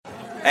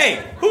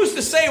Hey, who's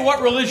to say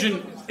what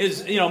religion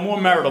is,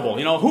 more meritable?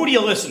 Who do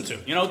you listen to?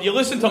 Do you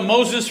listen to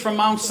Moses from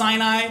Mount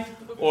Sinai?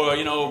 Or,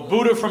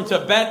 Buddha from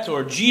Tibet?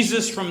 Or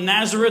Jesus from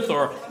Nazareth?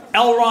 Or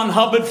L. Ron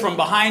Hubbard from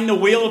behind the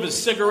wheel of his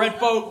cigarette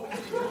boat?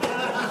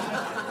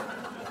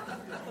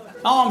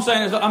 All I'm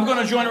saying is I'm going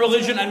to join a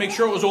religion and make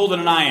sure it was older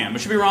than I am. It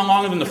should be around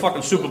longer than the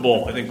fucking Super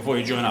Bowl, I think, before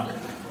you join up.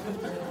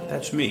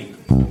 That's me.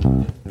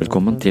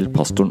 Velkommen til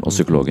Pastoren og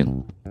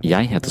Psykologen.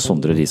 Jeg heter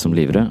Sondre Risom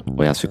Livre,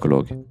 og jeg er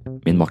psykolog.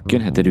 Min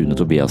makker heter Rune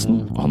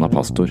Tobiasen, og han er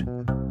pastor.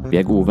 Vi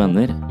er gode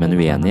venner, men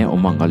uenige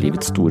om mange av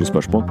livets store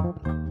spørsmål.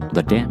 Og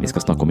det er det vi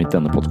skal snakke om i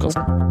denne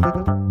podcasten.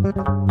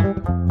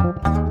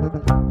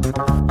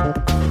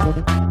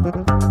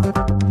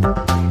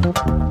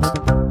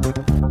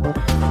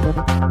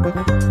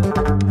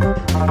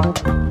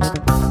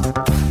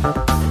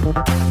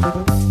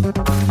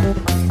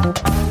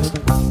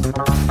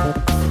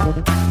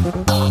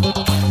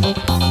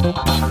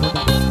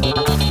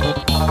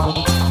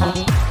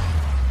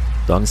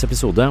 Dagens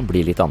episode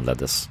blir litt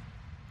annerledes.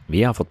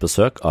 Vi har fått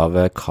besøk av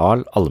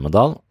Carl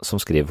Almedal, som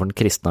skriver for den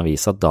kristne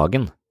avisa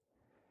Dagen.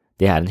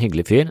 Det er en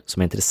hyggelig fyr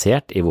som er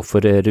interessert i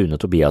hvorfor Rune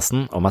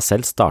Tobiasen og meg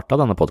selv startet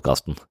denne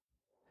podcasten.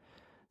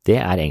 Det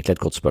er egentlig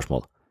et godt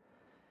spørsmål.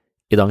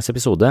 I dagens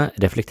episode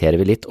reflekterer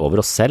vi litt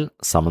over oss selv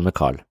sammen med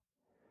Carl.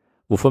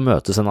 Hvorfor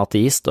møtes en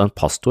ateist og en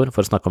pastor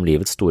for å snakke om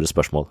livets store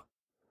spørsmål?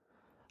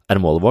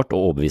 Er målet vårt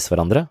å overbevise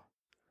hverandre?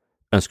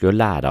 Ønsker vi å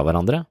lære av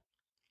hverandre?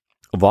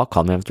 Og hva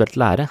kan vi eventuelt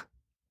lære?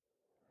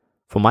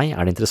 For meg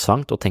er det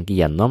interessant å tenke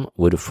gjennom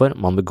hvorfor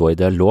man bør gå i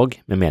dialog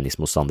med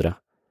meningsmotstandere.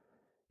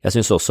 Jeg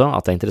synes også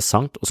at det er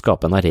interessant å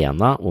skape en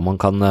arena hvor man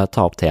kan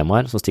ta opp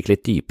temaer som stikker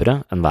litt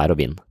dypere enn vær og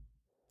vind.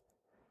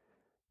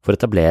 For å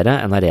etablere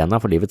en arena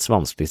for livets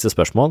vanskeligste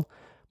spørsmål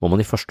må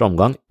man i første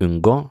omgang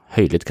unngå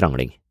høylytt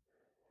krangling.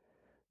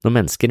 Når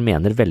mennesker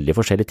mener veldig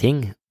forskjellige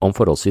ting om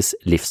forholdsvis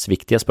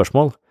livsviktige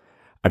spørsmål,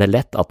 er det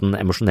lett at den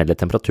emosjonelle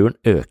temperaturen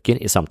øker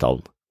i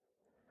samtalen.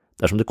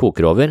 Dersom det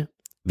koker over,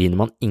 vinner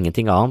man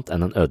ingenting annet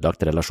enn en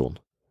ødelagt relasjon.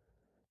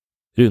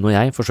 Rune og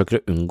jeg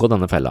forsøker å unngå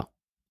denne fella.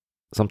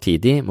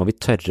 Samtidig må vi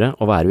tørre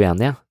å være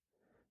uenige.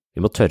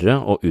 Vi må tørre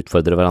å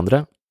utfordre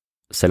hverandre,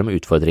 selv om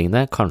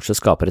utfordringene kanskje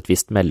skaper et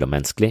visst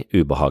mellommenneskelig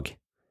ubehag.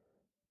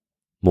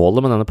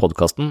 Målet med denne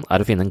podcasten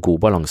er å finne en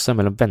god balanse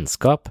mellom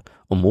vennskap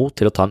og mot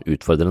til å ta en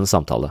utfordrende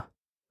samtale.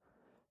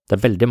 Det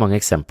er veldig mange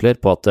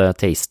eksempler på at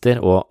teister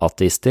og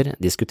ateister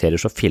diskuterer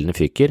så fillende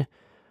fyker,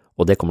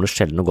 og det kommer det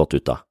sjelden noe godt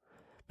ut av.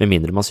 Med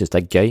mindre man synes det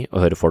er gøy å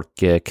høre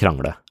folk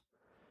krangle.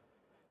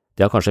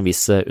 Det har kanskje en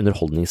viss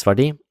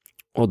underholdningsverdi,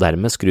 og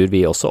dermed skrur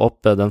vi også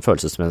opp den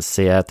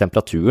følelsesmessige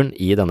temperaturen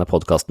i denne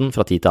podcasten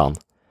fra tid til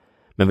annen.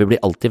 Men vi blir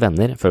alltid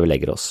venner før vi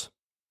legger oss.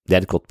 Det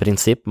er et godt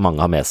prinsipp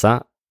mange har med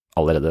seg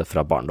allerede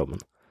fra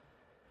barndommen.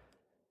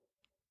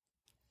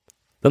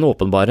 Den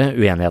åpenbare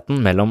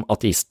uenigheten mellom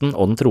ateisten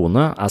og den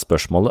troende er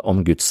spørsmålet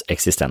om Guds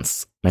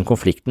eksistens, men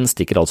konflikten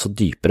stikker altså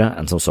dypere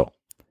enn som så.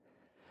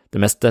 Det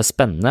mest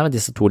spennende ved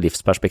disse to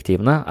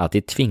livsperspektivene er at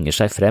de tvinger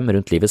seg frem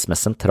rundt livets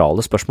mest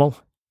sentrale spørsmål.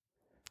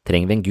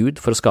 Trenger vi en Gud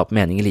for å skape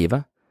mening i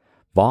livet?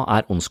 Hva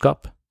er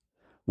ondskap?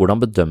 Hvordan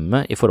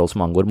bedømme i forhold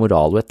som angår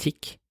moral og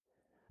etikk?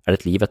 Er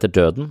det et liv etter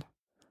døden?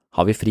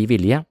 Har vi fri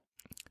vilje?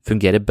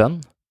 Fungerer bønn?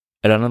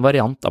 Eller er det en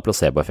variant av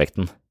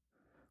placeboeffekten?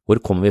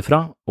 Hvor kommer vi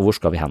fra, og hvor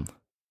skal vi hen?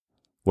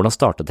 Hvordan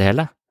startet det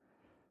hele?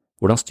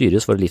 Hvordan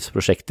styres våre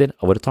livsprosjekter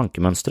av våre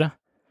tankemønstre?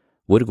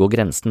 Hvor går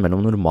grensen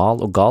mellom normal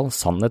og gal,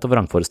 sannhet og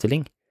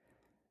vrangforestilling?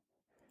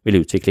 Vil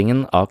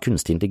utviklingen av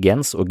kunstig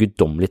intelligens og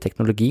guddommelig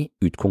teknologi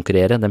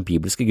utkonkurrere den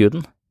bibelske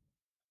guden?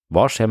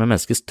 Hva skjer med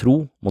menneskets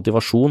tro,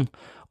 motivasjon,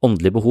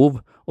 åndelig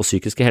behov og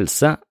psykiske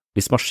helse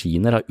hvis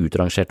maskiner har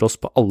utrangert oss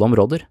på alle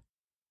områder?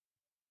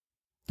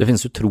 Det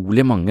finnes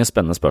utrolig mange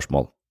spennende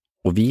spørsmål,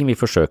 og vi vil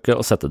forsøke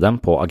å sette dem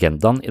på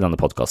agendaen i denne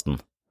podcasten.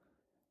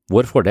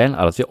 Vår fordel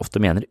er at vi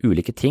ofte mener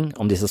ulike ting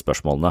om disse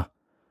spørsmålene.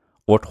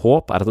 Vårt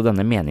håp er at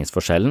denne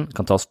meningsforskjellen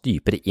kan ta oss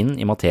dypere inn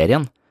i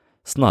materien,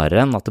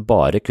 snarere enn at det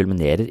bare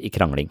kulminerer i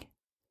krangling.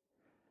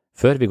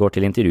 Før vi går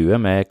til intervjuet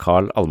med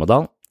Carl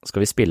Almedal,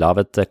 skal vi spille av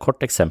et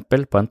kort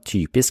eksempel på en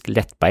typisk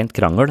lettbeint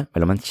krangel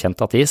mellom en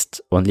kjent ateist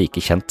og en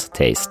like kjent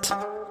teist.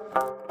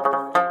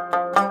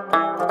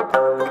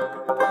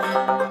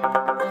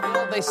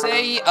 They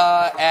say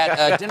at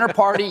a dinner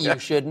party you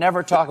should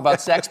never talk about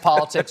sex,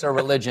 politics, or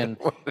religion.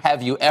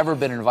 Have you ever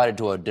been invited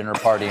to a dinner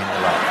party in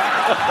your life?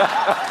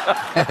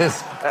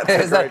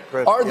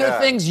 Are there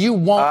things you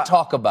won't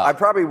talk about? I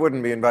probably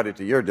wouldn't be invited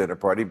to your dinner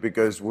party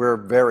because we're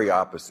very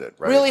opposite,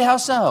 right? Really? How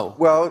so?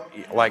 Well,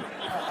 like...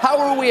 How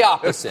are we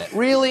opposite?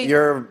 Really?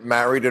 You're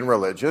married and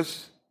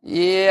religious.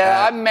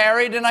 Yeah, I'm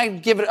married and I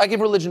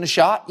give religion a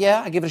shot.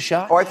 Yeah, I give it a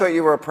shot. Oh, I thought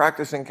you were a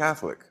practicing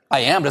Catholic. I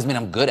am, doesn't mean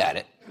I'm good at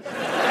it.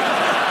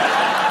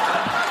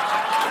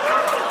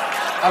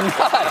 I'm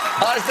not.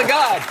 Honest to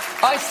God.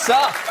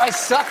 I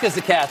suck as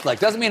a Catholic.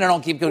 Doesn't mean I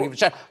don't keep giving it a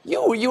shot.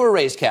 You were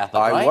raised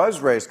Catholic, right? I was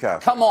raised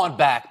Catholic. Come on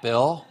back,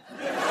 Bill.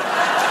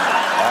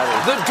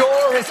 The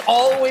door is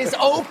always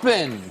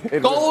open.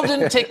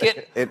 Golden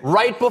ticket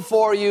right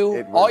before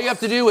you. All you have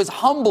to do is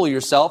humble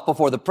yourself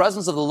before the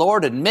presence of the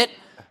Lord. Admit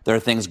There are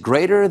things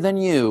greater than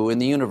you in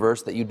the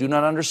universe that you do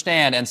not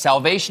understand, and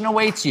salvation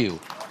awaits you.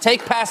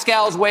 Take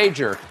Pascal's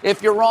wager.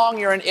 If you're wrong,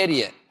 you're an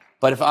idiot.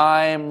 But if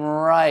I'm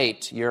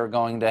right, you're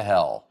going to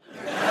hell.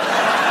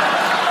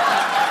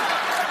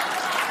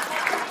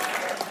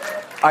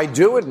 I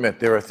do admit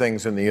there are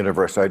things in the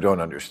universe I don't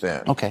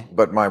understand. Okay.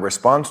 But my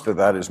response to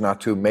that is not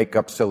to make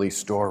up silly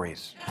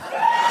stories.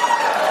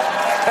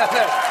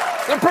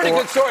 They're pretty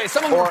good stories.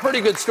 Some of them are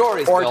pretty good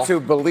stories, Or Bill. to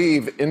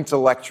believe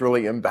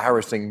intellectually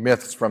embarrassing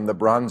myths from the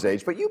Bronze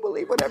Age, but you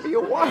believe whatever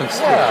you want.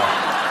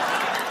 Yeah.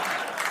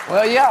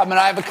 Well, yeah, I mean,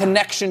 I have a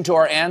connection to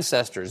our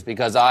ancestors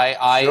because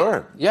I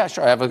Sure. Yeah,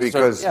 sure. I have a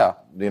Because, yeah.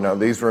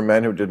 these were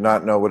men who did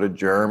not know what a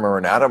germ or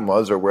an atom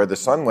was or where the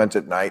sun went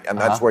at night, and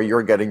that's where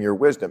you're getting your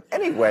wisdom.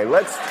 Anyway,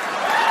 let's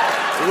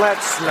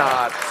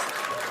not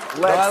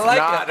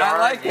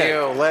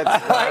argue.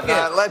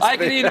 I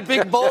can eat a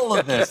big bowl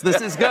of this.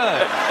 This is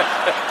good.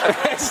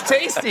 It's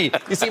tasty.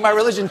 You see, my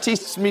religion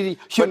teaches me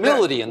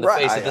humility in the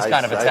face of this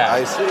kind of attack.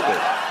 I see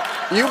that.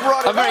 You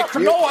brought it up.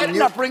 I did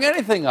not bring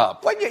anything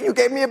up. Well, you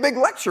gave me a big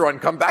lecture on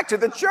come back to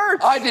the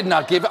church. I did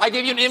not give. I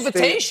gave you an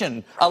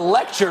invitation. A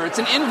lecture. It's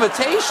an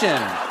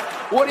invitation.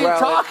 What are you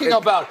talking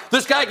about?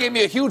 This guy gave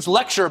me a huge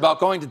lecture about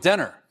going to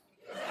dinner.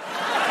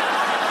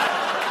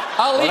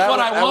 I'll eat what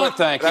I want,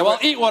 thank you. I'll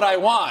eat what I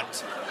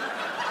want.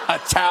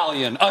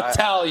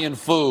 Italian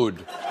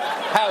food.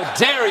 How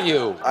dare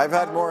you? I've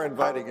had more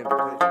inviting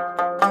invitations.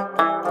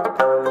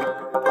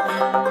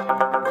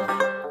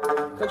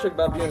 Kanskje jeg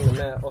bare begynner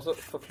med å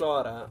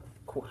forklare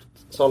kort,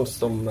 sånn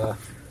som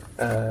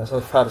dere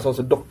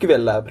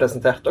ville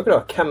presentert dere da.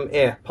 Hvem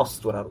er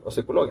pastoren og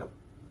psykologen?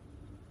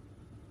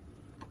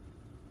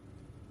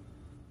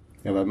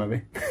 Ja, hvem er vi?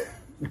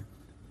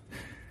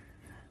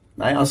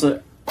 Nei, altså,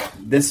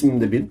 det som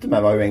det begynte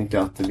med var jo egentlig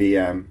at vi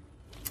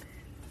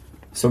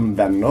som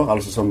venner,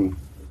 altså som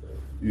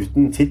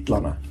uten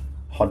titlene,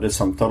 hadde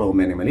samtaler om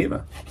mening med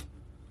livet.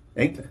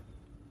 Egentlig.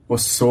 Og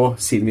så,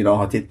 siden vi da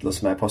har titler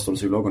som er pastor og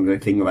psykolog, og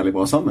det klinger veldig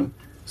bra sammen,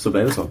 så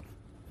ble det sånn.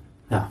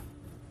 Ja.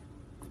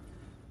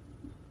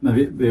 Men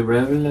vi ble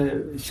vel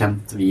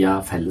kjent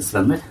via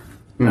fellesvenner.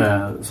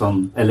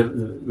 Eller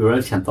vi ble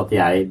vel kjent at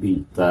jeg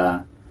begynte,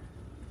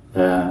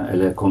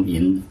 eller kom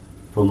inn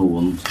på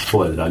noen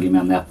foredrag i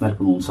menigheten, eller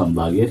på noen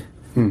søndager,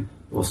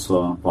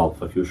 også på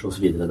alfakurs og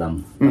så videre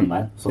den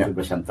veien, så vi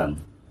ble kjent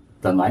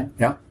den veien.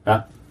 Ja.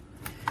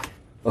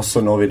 Og så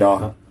når vi da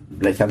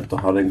ble kjent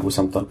og hadde en god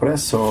samtale på det,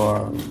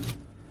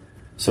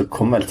 så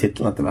kom vel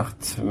titlen etter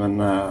hvert. Men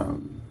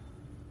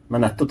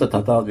nettopp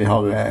dette at vi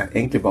har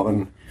egentlig bare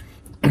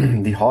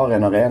vi har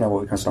en arena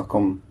hvor vi kan snakke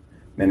om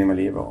mening med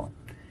livet, og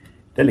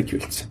det er litt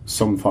kult,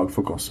 som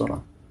fagfolk også da,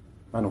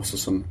 men også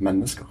som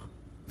mennesker.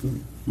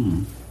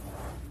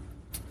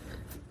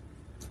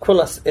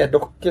 Hvordan er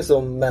dere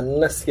som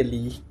mennesker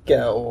like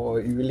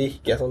og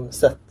ulike, sånn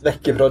sett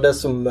vekk fra det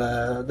som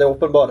det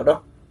åpenbare da?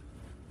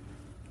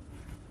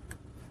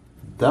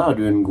 Der er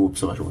du en god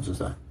observasjon, synes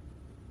jeg.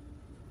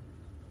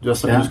 Du har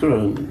sagt, husker du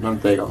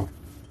nevnt det i gang?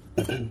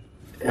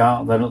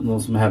 Ja, det er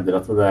noen som hevder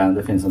at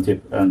det finnes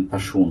en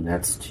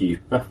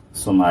personlighetstype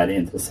som er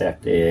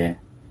interessert i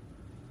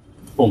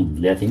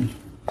åndelige ting.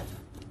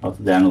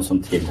 At det er noe som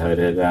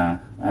tilhører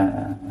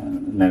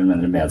mer eller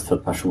mindre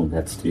medfødt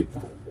personlighetstype.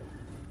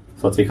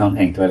 Så at vi kan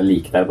egentlig være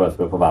like der bare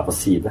på hver på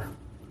side.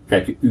 For jeg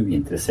er ikke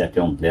uinteressert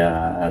i åndelige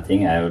ting.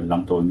 Jeg er jo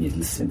langt over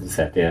middels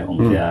interessert i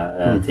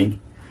åndelige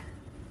ting.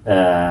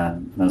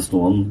 Mens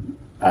noen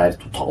er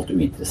totalt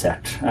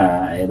uinteressert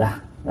i det.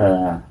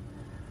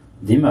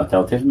 De møter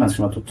jeg til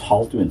mennesker som er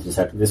totalt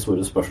uinteressert i de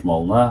store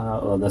spørsmålene,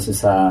 og det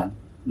synes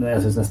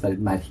jeg synes nesten er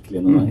litt merkelig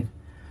noen ganger.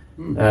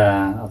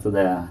 At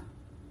det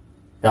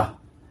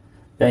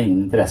er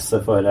ingen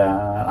interesse for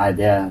nei,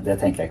 det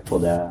tenker jeg ikke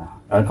på det.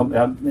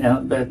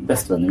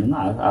 Bestevennene mine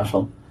er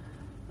sånn.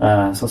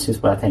 Så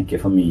synes bare jeg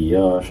tenker for mye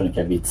og skjønner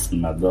ikke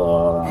vitsen med det,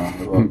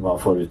 og hva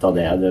får du ut av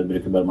det? Du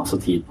bruker bare masse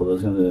tid på det.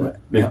 Så kan du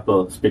bruke på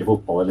å spille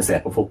fotball eller se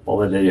på fotball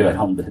eller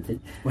gjøre andre ting.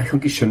 Jeg kan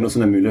ikke skjønne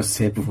hvordan det er mulig å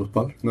se på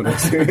fotball når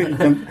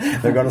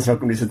det går an å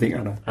snakke om disse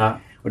tingene. Ja.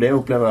 Og det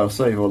opplever jeg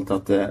også i forhold til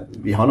at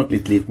vi har nok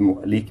litt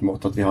like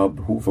måte at vi har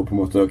behov for på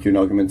en måte å kunne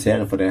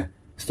argumentere for det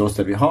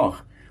ståsted vi har,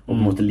 og på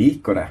en måte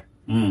liker det.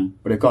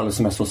 Og det er ikke alle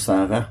som er så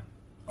sære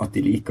at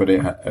de liker det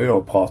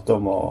å prate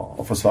om og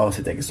forsvare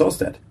sitt eget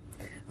ståsted.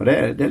 Og det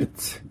er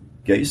litt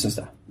gøy, synes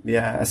jeg.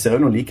 Jeg ser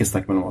jo noen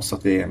likestrekk mellom oss,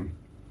 at vi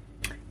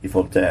i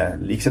forhold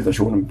til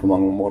likesituasjonen på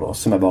mange områder,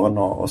 også med barn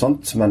og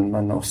sånt,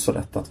 men også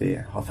dette at vi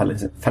har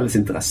felles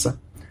interesse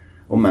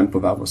om menn på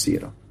hver vår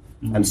side,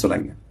 enn så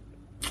lenge.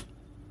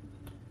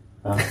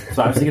 Ja, så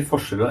er det sikkert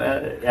forskjell.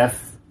 Jeg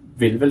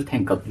vil vel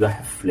tenke at du er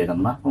høfligere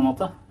enn meg, på en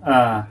måte.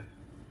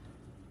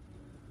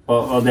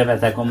 Og det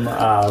vet jeg ikke om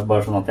er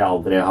bare sånn at jeg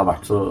aldri har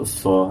vært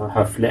så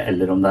høflig,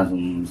 eller om det er en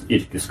sånn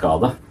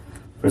yrkesskade.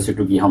 For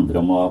psykologi handler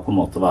om å på en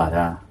måte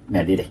være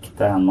mer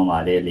direkte enn man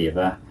er i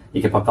livet.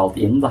 Ikke pakke alt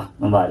inn da,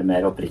 men være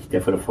mer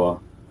oppriktig for å få...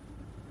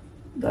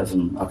 Det er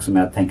sånn, akkurat som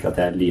jeg tenker at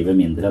jeg lever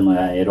mindre når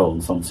jeg er i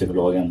rollen som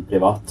psykolog enn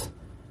privat.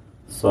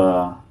 Så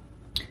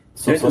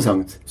det er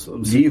interessant.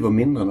 Lyver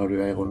mindre når du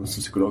er i rollen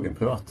som psykolog enn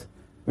privat.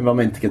 Men hva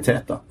med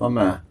integritet da? Hva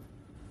med,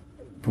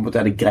 på en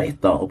måte det greit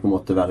da å på en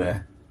måte være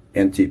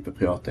en type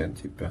privat og en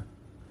type?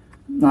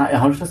 Nei, jeg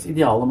har et slags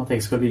ideal om at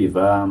jeg skal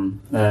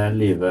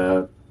lyve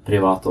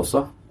privat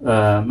også.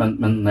 Men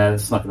når jeg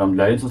snakker om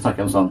løgn, så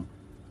snakker jeg om sånn,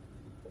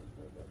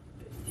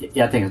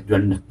 jeg tenker at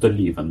du nødt til å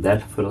lyve en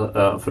del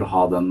for å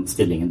ha den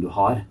stillingen du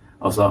har.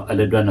 Altså,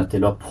 eller du nødt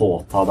til å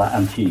påta deg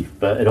en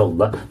type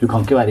rolle. Du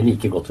kan ikke være i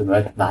like godt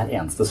humør hver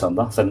eneste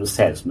søndag, selv om du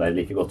ser ut som du er i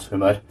like godt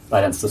humør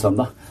hver eneste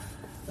søndag.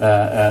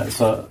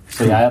 Så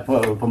jeg på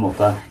en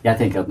måte, jeg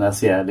tenker at når jeg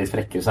sier litt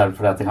frekkere, så det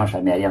fordi at det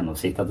kanskje mer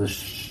gjennomsiktig, at det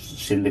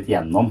skinner litt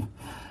gjennom.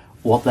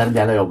 Og at det en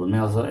del av jobben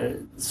min. Altså,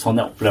 sånn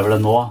jeg opplever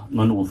det nå,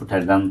 når noen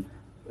forteller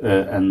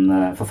en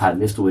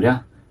forferdelig historie,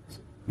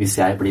 hvis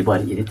jeg blir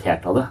bare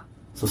irritert av det,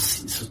 så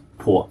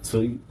går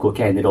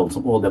ikke jeg inn i rollen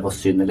som det var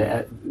synd, eller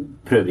jeg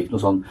prøver ikke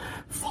noe sånn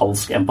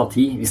falsk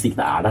empati. Hvis det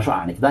ikke er der, så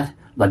er den ikke der.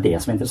 Det er det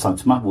som er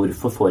interessant for meg.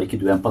 Hvorfor får ikke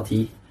du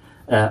empati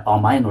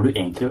av meg når du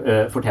egentlig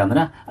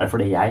fortjener det? Er det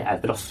fordi jeg er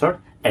et rasshøl,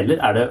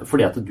 eller er det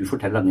fordi at du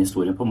forteller denne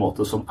historien på en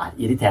måte som er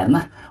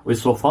irriterende? Og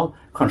i så fall,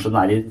 kanskje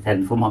den er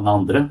irriterende for mange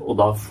andre,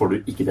 og da får du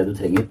ikke det du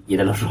trenger i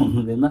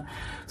relasjonene dine.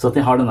 Så at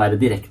jeg har den der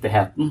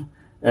direkteheten,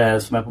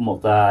 som jeg på en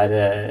måte er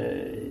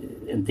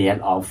en del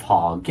av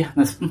faget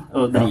nesten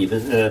å drive,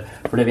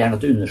 fordi vi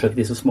nødt til å undersøke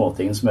disse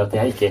småtingene som gjør at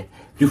jeg ikke,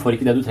 du får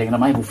ikke det du trenger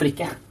av meg, hvorfor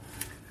ikke?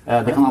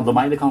 Det kan handle om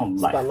meg, det kan handle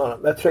om deg. Spennende,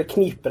 jeg tror jeg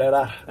kniper deg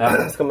der.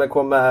 Skal vi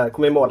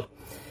komme i mål.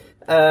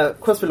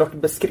 Hvordan vil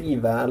dere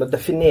beskrive eller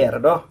definere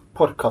da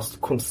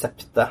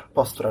podcast-konseptet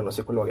Pastoren og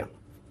Psykologen?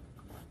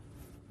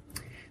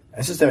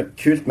 Jeg synes det er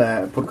kult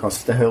med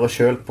podcast. Jeg hører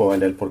selv på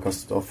en del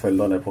podcast og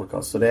følger en del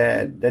podcast. Og det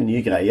er en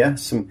ny greie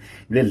som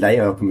blir lei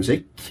av å høre på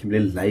musikk.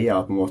 Blir lei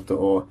av på en måte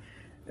å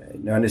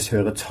nødvendigvis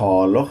høre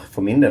taler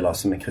for min del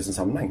som en kristen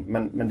sammenheng.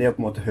 Men det å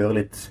på en måte høre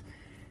litt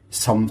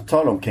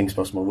samtale omkring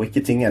spørsmål, hvor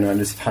ikke ting er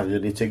nødvendigvis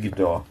ferdig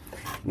tygd.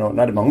 Nå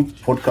er det mange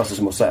podcaster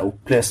som også er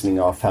opplesning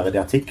av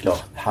ferdige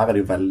artikler. Her er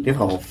det jo veldig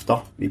fra hofta.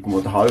 Vi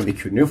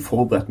kunne jo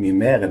forberedt mye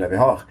mer enn det vi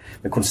har.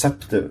 Men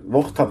konseptet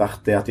vårt har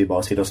vært det at vi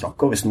bare sitter og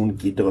snakker. Hvis noen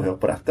gidder å høre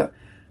på dette,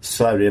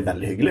 så er det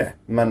veldig hyggelig.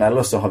 Men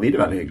ellers så har vi det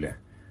veldig hyggelig.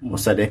 Og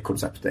så er det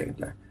konseptet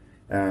egentlig.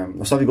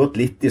 Og så har vi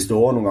gått litt i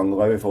stå noen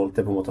ganger i forhold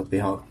til på en måte at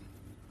vi har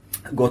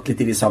gått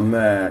litt i de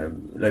samme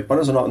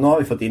løypene. Så nå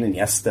har vi fått inn en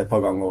gjest et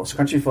par ganger, så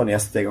kanskje vi får en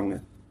gjest en gang.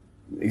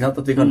 Ikke sant?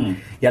 At vi kan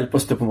hjelpe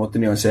oss til på en måte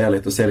nyansere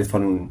litt og se litt fra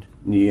noen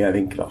nye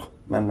vinkler.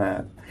 Men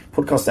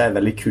podcast er et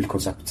veldig kult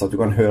konsept, så at du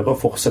kan høre og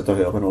fortsette å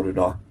høre når du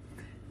da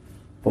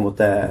på en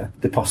måte,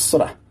 det passer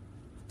deg.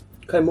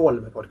 Hva er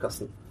målet med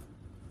podcasten?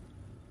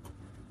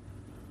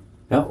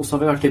 Ja, og så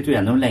har vi vært litt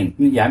uenige om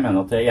lengden. Jeg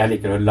mener at jeg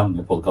liker å høre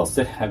lange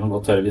podcaster. Jeg kan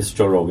godt høre hvis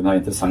Joe Rogan har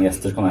interessante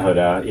gjester, så kan jeg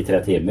høre i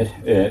 3 timer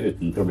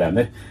uten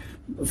problemer.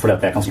 Fordi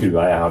at jeg kan skru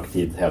av, jeg har ikke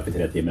tid, jeg har ikke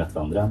 3 timer etter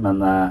hverandre. Men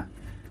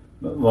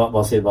hva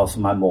sier hva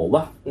som er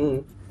målet?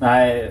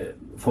 Nei,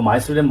 for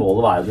meg så vil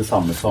målet være det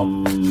samme som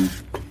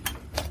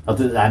at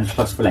det er en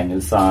slags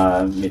forlengelse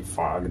av mitt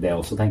fag, det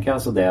også, tenker jeg.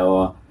 Altså det å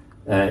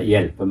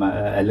hjelpe meg,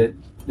 eller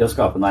det å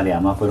skape en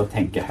arena for å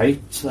tenke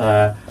høyt.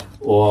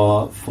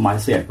 Og for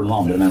meg så hjelper det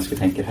når andre mennesker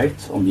tenker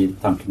høyt om de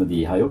tankene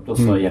de har gjort,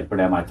 og så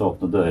hjelper det meg til å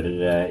åpne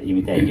dører i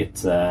mitt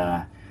eget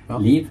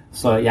liv.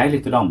 Så jeg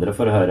lytter til andre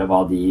for å høre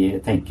hva de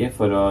tenker,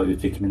 for å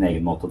utvikle min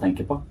egen måte å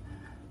tenke på.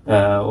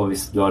 Og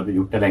hvis du har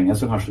gjort det lenge,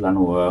 så kanskje det er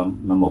noe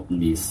med måten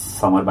vi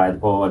samarbeider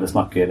på, eller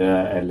snakker,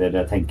 eller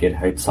tenker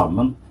høyt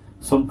sammen,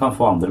 som kan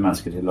få andre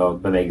mennesker til å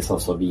bevege seg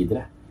også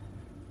videre.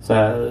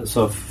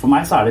 Så for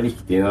meg så er det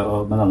viktig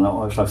med denne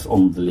slags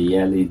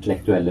åndelige eller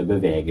intellektuelle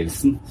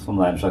bevegelsen, som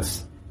det er en slags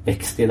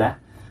vekst i det.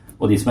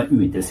 Og de som er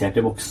uinteressert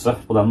i å vokse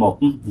på den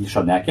måten, de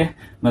skjønner jeg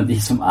ikke, men de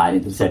som er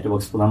interessert i å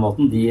vokse på den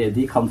måten,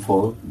 de kan få,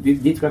 de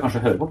tror jeg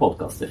kanskje hører på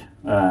podcaster.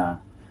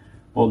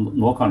 Og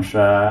nå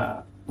kanskje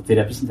at de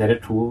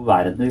representerer 2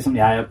 verdener. Liksom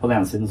jeg er på den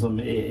ene siden som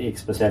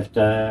ikke spesielt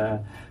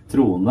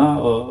troende,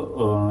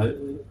 og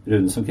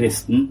Rune som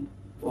kristen,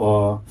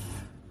 og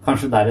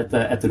kanskje det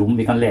er et rom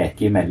vi kan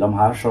leke imellom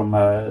her,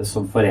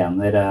 som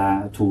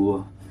forener to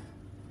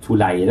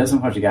leire,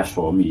 som kanskje ikke er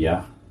så mye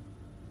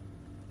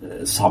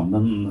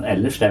sammen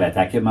ellers, det vet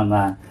jeg ikke, men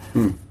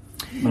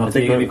at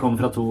vi kommer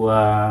fra 2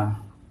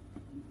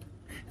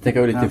 Jeg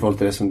tenker jo litt i forhold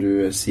til det som du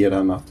sier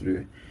der med at du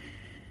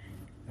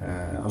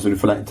altså i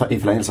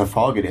forlengelse av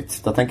faget ditt,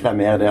 da tenker jeg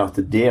mer det at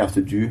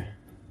du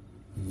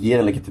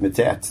gir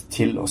legitimitet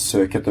til å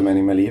søke etter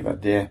mening med livet,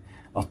 det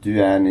at du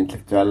er en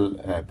intellektuell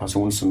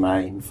person som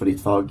er innenfor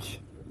ditt fag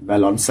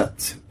vel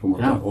ansett på en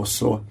måte, og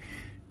så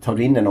tar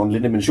du inn den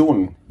åndelige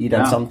dimensjonen i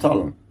den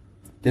samtalen.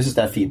 Det synes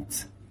jeg er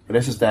fint, og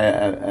det synes jeg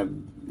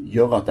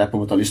gjør at jeg på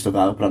en måte har lyst til å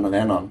være på den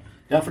arenaen.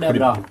 Ja, for det er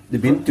bra. Det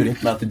begynte jo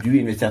litt med at du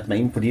inviterte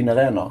meg inn på din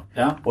arena,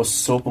 og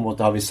så på en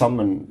måte har vi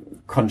sammen,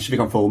 kanskje vi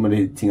kan forme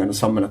de tingene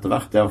sammen etter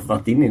hvert. Det har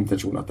vært din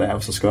intensjon at jeg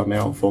også skal være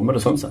med og forme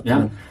det sånn sett.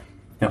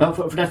 Ja,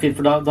 for det fint,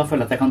 for da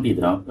føler jeg at jeg kan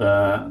bidra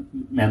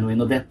med noe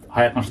inn, og det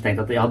har jeg kanskje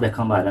tenkt at ja, det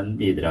kan være en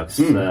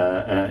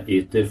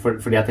bidragsyter,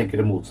 fordi jeg tenker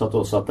det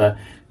motsatte også, at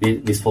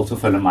hvis folk som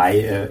følger meg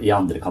i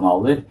andre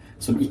kanaler,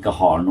 som ikke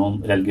har noen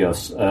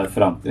religiøs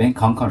forankring,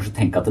 kan kanskje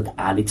tenke at det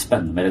er litt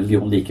spennende med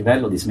religion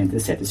likevel, og de som er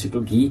interessert i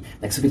psykologi,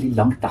 det er ikke så veldig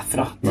langt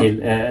derfra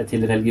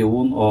til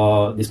religion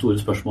og de store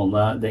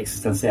spørsmålene, det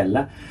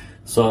eksistensielle.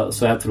 Så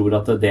jeg tror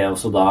at det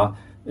også da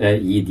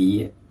gir de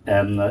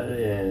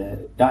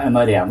en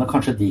arena,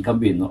 kanskje de kan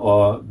begynne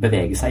å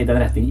bevege seg i den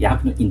retning. Jeg har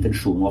ikke noen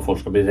intensjon om at folk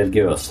skal bli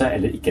religiøse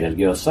eller ikke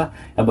religiøse.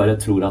 Jeg bare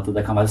tror at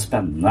det kan være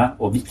spennende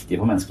og viktig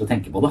for mennesker å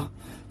tenke på det.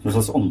 Som en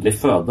slags åndelig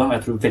føde, og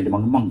jeg tror veldig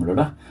mange mangler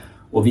det.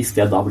 Og hvis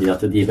det da blir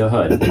at de vil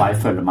høre på meg,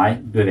 følge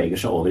meg, beveger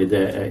seg over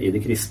i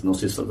det kristne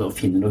og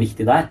finner noe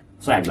viktig der,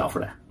 så er jeg glad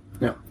for det.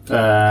 Ja.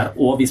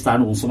 Og hvis det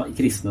er noen som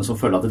kristne som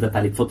føler at dette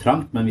er litt for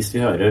trangt, men hvis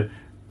vi hører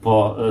på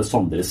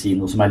Sondre si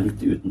noe som er litt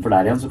utenfor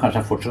der igjen, så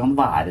kanskje jeg fortsatt kan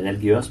være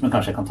religiøs, men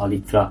kanskje jeg kan ta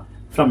litt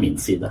fra min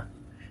side.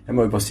 Jeg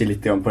må jo bare si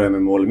litt på det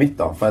med målet mitt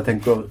da, for jeg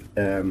tenker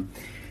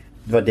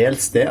det var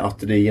dels det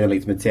at det gir en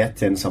legitimitet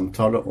til en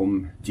samtale om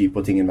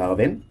dypere ting enn vær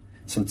og vind,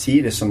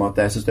 samtidig som at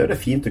jeg synes det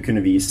er fint å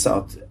kunne vise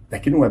at det er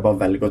ikke noe jeg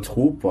bare velger å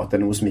tro på, at det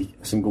er noe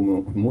som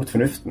går mot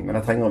fornuften, men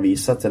jeg trenger å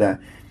vise at det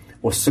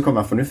også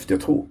kan være fornuftig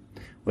å tro.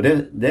 Og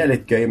det er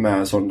litt gøy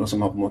med Sondre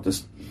som har på en måte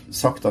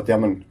sagt at ja,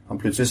 men han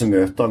plutselig så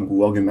møter han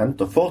gode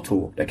argumenter for tro.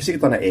 Det er ikke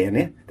sikkert han er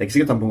enig, det er ikke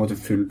sikkert han på en måte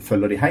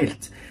følger de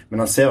helt,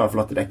 men han ser i hvert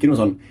fall at det er ikke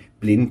noe sånn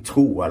blind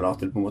tro, eller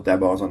at det på en måte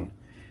er bare sånn.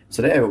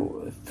 Så det er jo,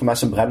 for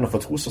meg som brenner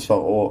for trosforsvar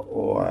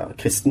og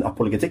kristen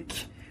apologetikk,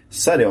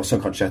 så er det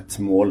også kanskje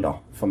et mål da,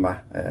 for meg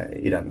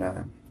i denne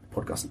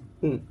podcasten.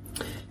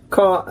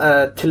 Hva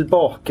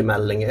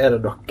tilbakemelding er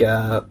det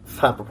dere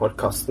får på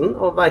podcasten,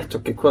 og vet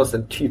dere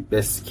hvordan en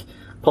typisk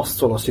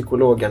pastoren og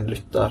psykologen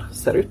lytter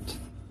ser ut?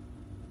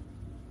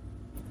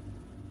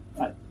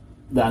 Nei,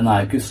 den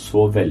er jo ikke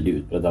så veldig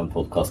utbredt den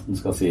podcasten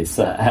skal sies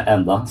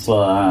enda,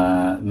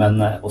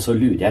 men også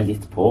lurer jeg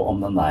litt på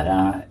om den der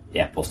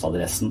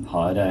e-postadressen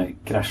har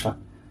krasjet.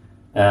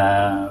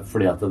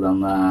 Fordi at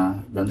den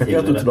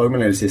tilhører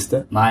tilbakemelding i det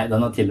siste? Nei,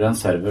 den har tilhørt en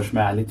server som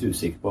jeg er litt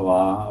usikker på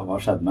hva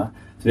skjedde med.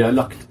 Så vi har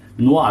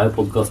nå er jo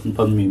podcasten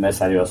på en mye mer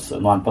seriøs,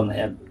 nå er den på en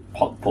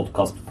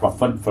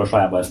podcastplattform, for så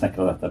har jeg bare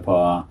snekret dette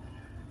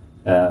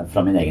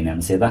fra min egen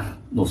hjemmeside,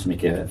 noe som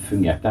ikke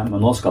fungerte,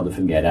 men nå skal det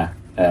fungere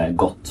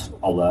godt,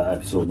 alle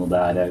episodene, og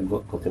det er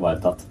godt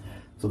ivaretatt.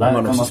 Så der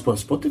man også på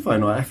Spotify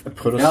nå?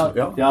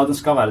 Ja, det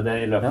skal være det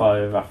i løpet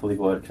av i hvert fall i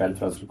går kveld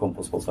før jeg skulle komme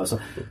på Spotify.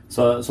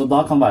 Så da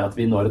kan det være at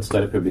vi når et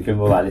større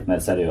publikum og være litt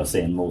mer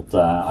seriøse inn mot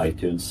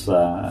iTunes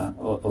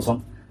og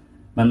sånn.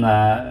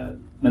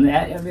 Men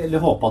jeg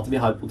vil håpe at vi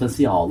har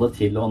potensialet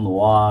til å nå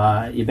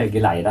i begge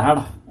leire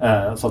her, da.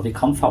 Så at vi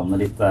kan favne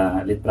litt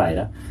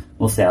bredere.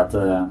 Nå ser jeg at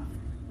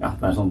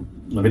det er sånn,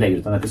 når vi legger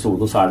ut en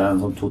episode, så er det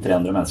sånn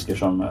 200-300 mennesker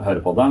som hører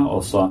på det,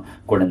 og så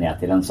går det ned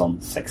til en sånn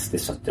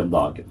 60-70 om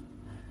dagen.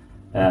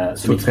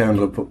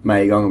 200-300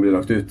 med i gang og blir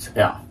lagt ut?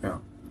 Ja,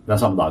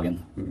 den samme dagen.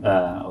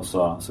 Og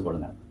så går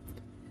det ned.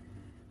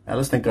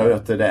 Ellers tenker jeg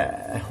at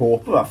jeg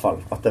håper i hvert fall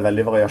at det er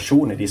veldig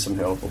variasjon i de som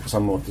hører på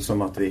samme måte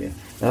som at vi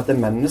er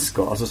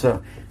mennesker. Altså så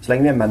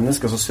lenge vi er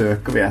mennesker, så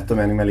søker vi etter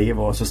mening med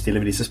livet, og så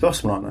stiller vi disse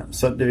spørsmålene.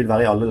 Så det vil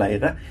være i alle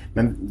leire.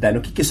 Men det er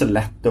nok ikke så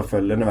lett å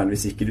følge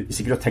nødvendigvis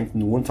hvis ikke du har tenkt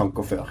noen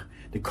tanker før.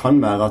 Det kan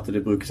være at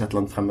det brukes et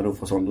eller annet fremmedord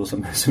fra Sondre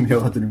som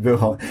gjør at du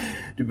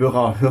bør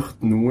ha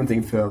hørt noen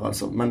ting før,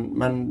 altså.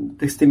 Men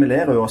det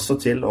stimulerer jo også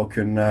til å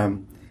kunne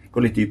gå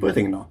litt dypere i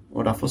ting da.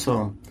 Og derfor så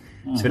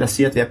vil jeg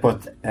si at vi er på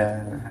et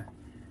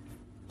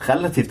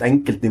relativt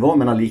enkelt nivå,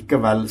 men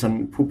allikevel sånn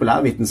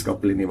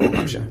populærvitenskapelig nivå,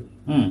 kanskje.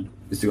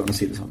 Hvis du kan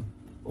si det sånn.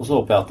 Og så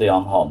håper jeg at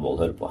Jan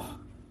Hanvold hører på.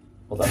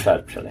 Og da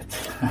skjerper seg litt.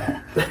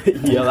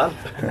 Ja vel.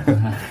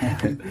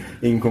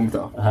 Ingen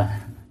kommentar.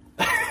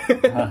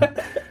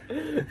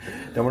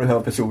 Da må du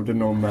høre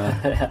episoden om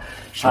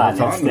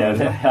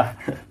charlatan.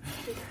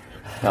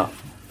 Ja.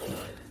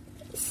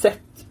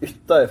 Sett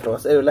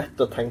utenfra så er det jo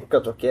lett å tenke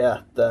at dere er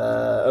et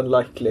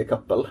unlikely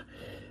couple.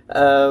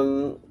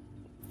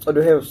 Og du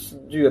har jo,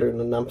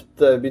 Rune,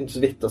 begynt så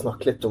vidt å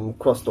snakke litt om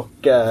hvordan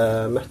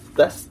dere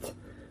møttes.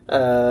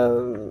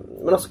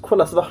 Men altså,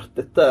 hvordan ble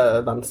dette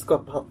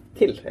vennskapet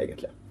til,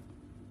 egentlig?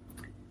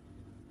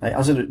 Nei,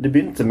 altså det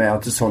begynte med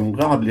at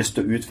Sondre hadde lyst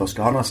til å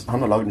utforske. Han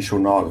har laget en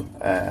journal,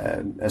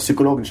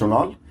 psykologens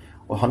journal,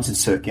 og hans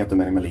søking etter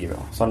mening med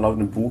livet. Så han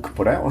laget en bok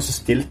på det, og så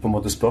stilte på en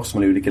måte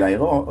spørsmål i ulike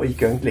leirer, og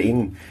gikk egentlig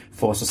inn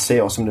for å se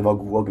om det var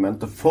gode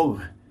argumenter for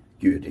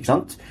Gud, ikke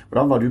sant? Og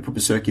da var du på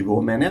besøk i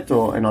vår menighet,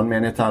 og en annen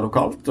menighet her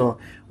lokalt,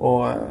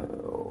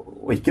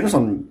 og ikke noe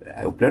sånn,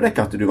 jeg opplevde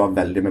ikke at du var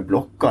veldig med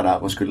blokka der,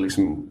 og skulle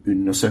liksom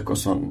undersøke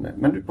og sånn,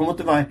 men du på en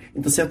måte var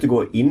interessert i å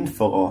gå inn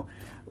for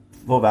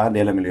å være en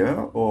del av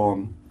miljøet,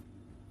 og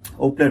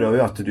opplevde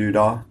jo at du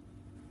da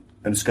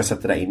ønsket å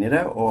sette deg inn i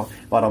det, og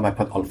var da med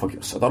på et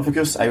alfakurs. Et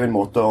alfakurs er jo en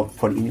måte å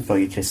få en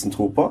innføring i kristen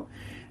tro på.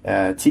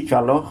 10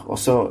 kvelder, og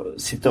så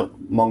sitter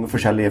mange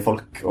forskjellige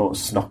folk og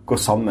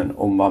snakker sammen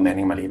om hva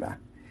meningen med livet er.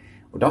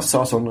 Og da sa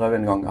Sondre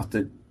en gang at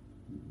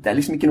det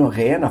liksom ikke noen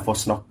arena for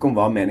å snakke om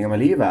hva meningen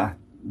med livet er,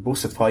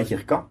 bortsett fra i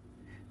kirka.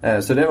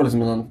 Så det var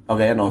liksom en sånn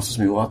arena også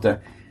som gjorde at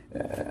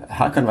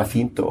her kan det være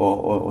fint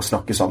å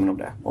snakke sammen om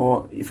det. Og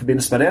i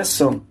forbindelse med det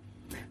så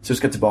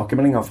husker jeg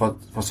tilbakemeldinger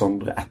fra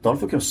Sondre etter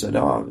alfakurset.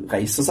 Da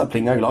reiser seg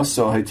plinga i glass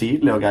og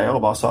høytidelig og greier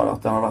og bare sa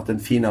at det har vært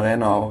en fin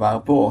arena å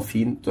være på og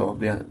fint å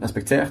bli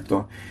respektert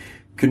og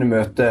kunne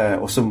møte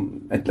også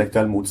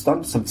intellektuell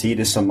motstand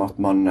samtidig som at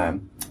man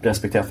blir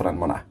respektert for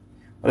den man er.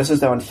 Og det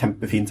synes jeg var en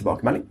kjempefin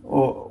tilbakemelding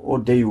og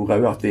det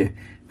gjorde jo at vi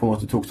på en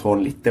måte tok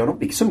tråden litt. Det var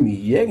nok ikke så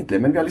mye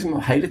egentlig, men vi har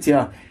liksom hele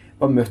tiden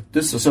bare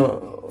møttes og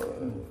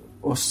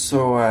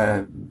så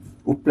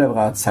opplever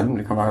jeg at selv om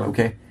det kan være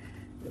ok,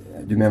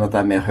 du mener at det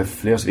er mer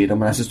høflig og så videre,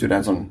 men jeg synes jo det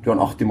er du har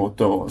en artig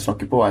måte å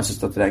snakke på, og jeg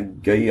synes at det er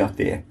gøy at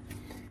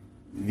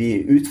vi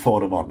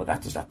utfordrer hverandre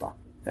rett og slett da.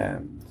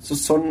 Så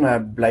sånn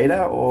ble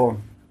det, og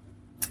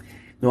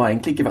nå har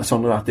egentlig ikke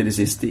sånn vært i det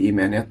siste i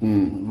menigheten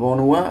vår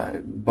noe,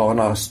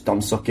 barna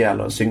danser ikke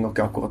eller synger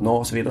ikke akkurat nå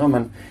og så videre,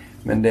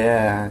 men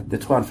det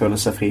tror jeg han føler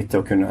seg fri til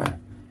å kunne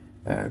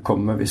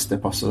komme hvis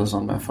det passer seg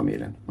sånn med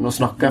familien. Og nå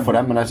snakker jeg for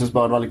dem, men jeg synes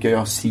bare det var litt gøy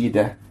å si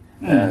det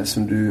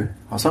som du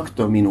har sagt,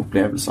 og min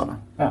opplevelse av det.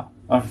 Ja,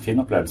 det var en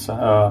fin opplevelse.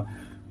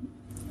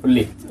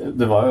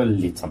 Det var jo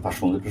litt sånn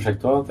personlig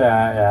prosjekt også, at jeg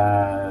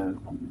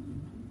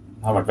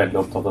har vært veldig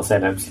opptatt av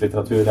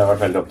selvhjelpslitteratur, jeg har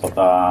vært veldig opptatt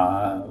av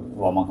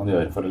hva man kan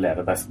gjøre for å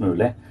leve best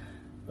mulig.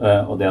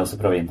 Og det også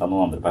prøve å innta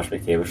noen andre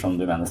perspektiver som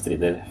du mener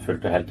strider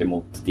fullt og helt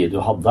imot de du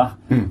hadde,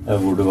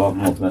 hvor du var på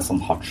en måte med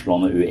sånn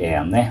hardtslående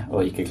uenig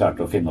og ikke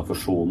klarte å finne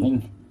forsoning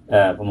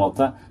på en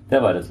måte. Det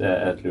var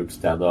et lurt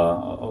sted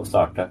å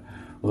starte.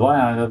 Og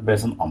jeg ble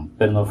sånn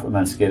amper når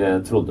mennesker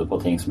trodde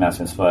på ting som jeg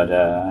synes var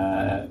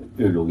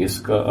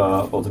ulogisk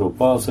å tro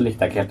på, og så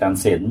likte jeg ikke helt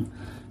den siden.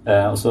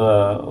 Og så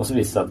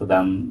viste det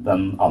at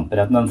den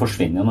amperheten den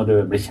forsvinner når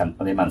du blir kjent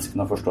med de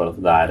menneskene og forstår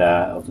at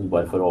at du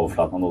bare får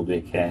overflaten av noe du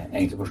ikke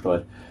egentlig forstår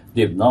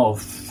dybden av, og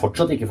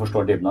fortsatt ikke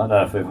forstår dybden av. Det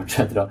er derfor vi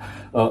fortsetter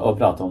å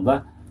prate om det.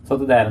 Så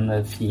at det er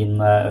en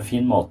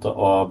fin måte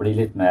å bli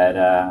litt mer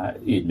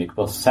ydmyk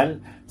på oss selv,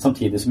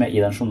 samtidig som jeg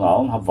i den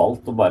journalen har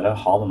valgt å bare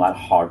ha den der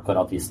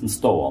hardcore ateisten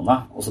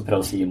stående, og så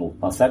prøve å si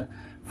imot meg selv,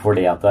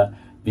 fordi at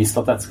hvis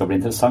at dette skal bli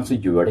interessant, så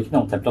gjør det ikke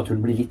noe om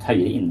temperaturen blir litt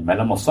høyere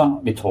innimellom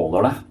også. Vi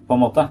tåler det, på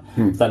en måte.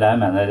 Så det er det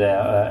jeg mener,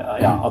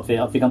 at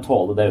vi kan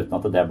tåle det uten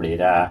at det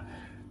blir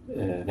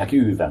vi er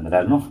ikke uvenner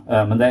eller noe,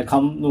 men det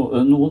kan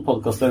noen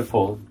podcaster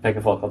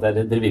peker folk at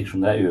det virker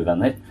som det er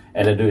uvenner,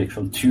 eller det virker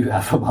som du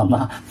er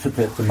forbannet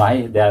til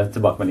meg. Det er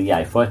tilbakemelding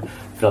jeg får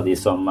fra de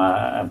som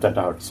eventuelt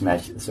har hørt som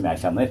jeg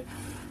kjenner.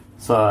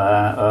 Så,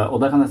 og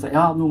da kan jeg si,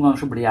 noen ganger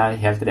så blir jeg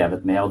helt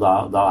revet med, og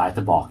da er jeg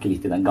tilbake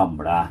litt i den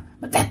gamle,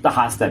 men dette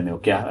her stemmer jo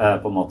ikke,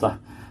 på en måte.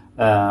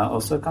 Og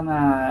så kan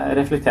jeg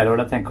reflektere over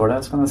det, tenke over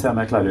det, så kan jeg se om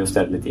jeg klarer å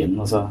justere litt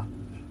inn, og så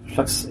et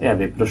slags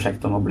evig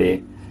prosjekt om å bli,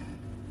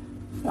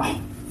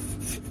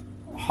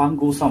 ha en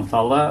god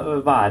samtale,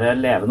 være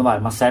levende,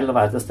 være meg selv, og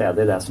være til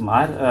stede i det som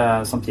er,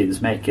 samtidig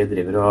som jeg ikke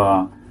driver og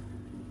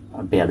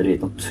er bedre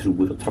viten og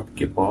tror og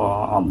tråkker på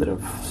andre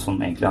som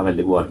egentlig har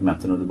veldig gode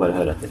argumenter når du bare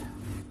hører etter.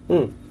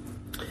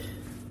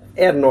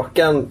 Er det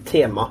noen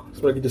tema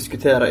som dere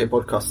diskuterer i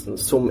podcasten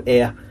som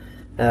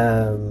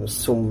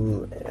altså,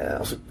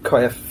 hva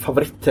er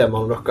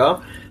favorittemaene dere?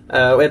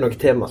 Og er det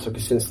noen tema som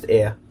dere synes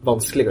er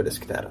vanskelig å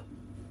diskutere?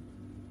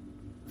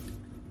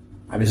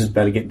 Jeg synes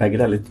begge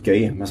det er litt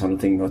gøy med sånne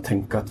ting, og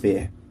tenke at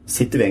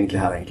sitter vi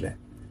egentlig her egentlig?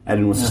 Er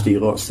det noen som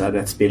styrer oss? Er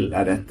det et spill?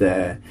 Er det det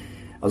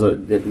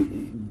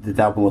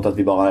er på en måte at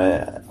vi bare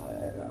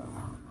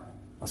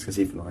hva skal jeg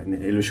si for noe? En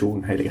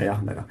illusion, hele greia.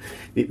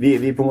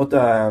 Vi på en måte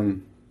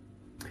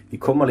vi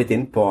kommer litt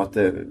inn på at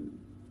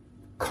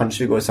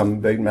kanskje vi går i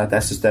samme bøyg med at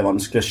jeg synes det er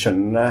vanskelig å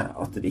skjønne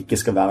at det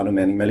ikke skal være noe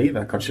mening med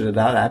livet. Kanskje det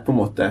der er på en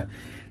måte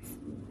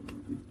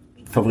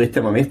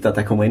favorittemaet mitt, at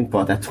jeg kommer inn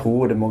på at jeg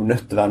tror det må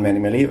nødt til å være en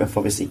mening med livet,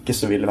 for hvis ikke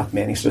så ville det vært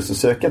meningsløst å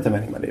søke etter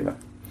mening med livet.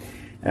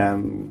 Jeg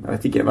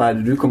vet ikke, hva er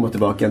det du kommer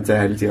tilbake igjen til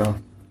hele tiden?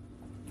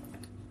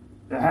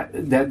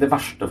 Det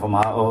verste for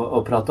meg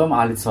å prate om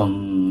er litt sånn,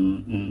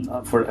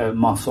 for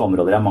masse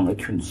områder jeg mangler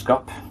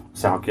kunnskap,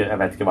 så jeg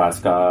vet ikke hva jeg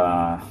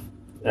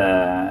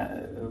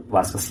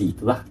skal si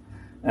til det.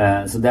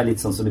 Så det er litt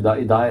sånn som i dag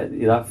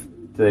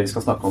det vi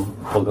skal snakke om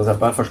podcast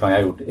her. Første gang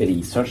jeg har gjort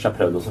research, jeg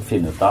prøvde også å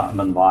finne ut av,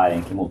 men hva er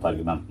egentlig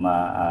motargumentene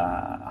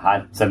her?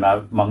 Selv om jeg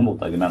har mange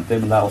motargumenter,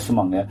 men det er også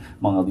mange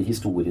av de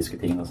historiske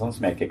tingene og sånn,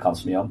 som jeg ikke kan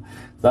så mye om.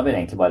 Så da vil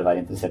jeg egentlig bare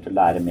være interessert i å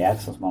lære mer,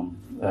 sånn som man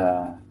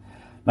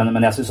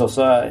men jeg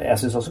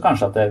synes også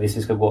kanskje at hvis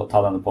vi skal ta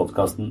denne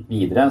podcasten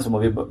videre, så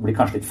må vi bli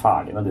kanskje litt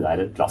ferdig med de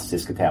der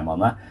klassiske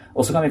temaene.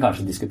 Og så kan vi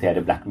kanskje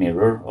diskutere Black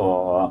Mirror,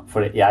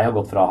 for jeg har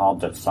gått fra å ha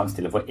dødsangst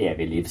til å få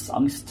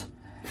evig-livsangst.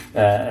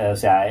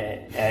 Så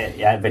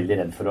jeg er veldig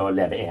redd for å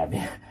leve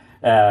evig.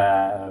 Jeg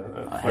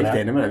er helt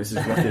enig med deg hvis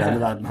du skulle vært i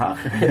denne verden her.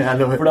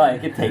 For da har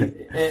jeg ikke tenkt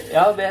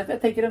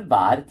jeg tenker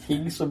enhver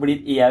ting som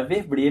blir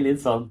evig blir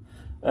litt sånn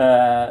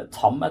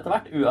tam etter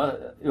hvert,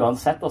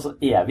 uansett, altså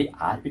evig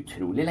er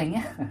utrolig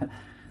lenge.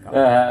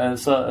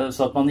 Så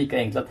at man ikke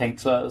egentlig har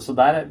tenkt, så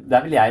der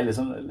vil jeg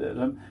liksom,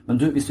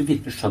 men hvis du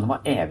virkelig skjønner hva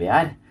evig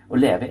å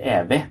leve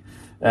evig,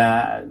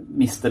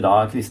 mister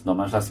da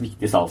kristendommen en slags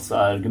viktig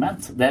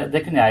salgsargument.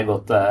 Det kunne jeg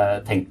godt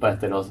tenkt på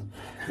etter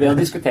ved å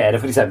diskutere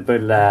for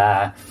eksempel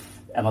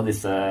en av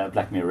disse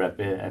Black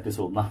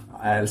Mirror-episodene.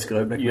 Jeg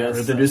elsker Black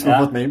Mirror, det du som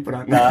har fått meg inn på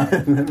den.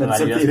 Den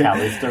US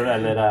Callister,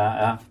 eller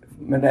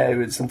Men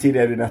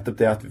samtidig det nettopp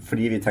det at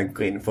fordi vi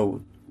tenker innenfor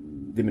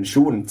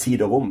dimensjonen,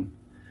 tid og rom,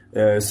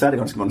 så det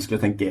ganske vanskelig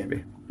å tenke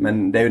evig.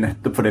 Men det jo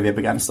nettopp fordi vi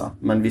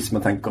begrenset. Men hvis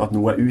man tenker at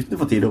noe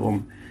utenfor tid og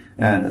rom,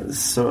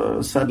 så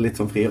det litt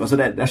sånn friere. Så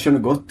jeg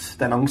skjønner godt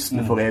den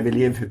angsten for evig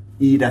liv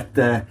i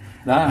dette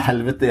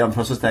helvete i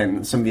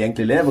anførselstegn som vi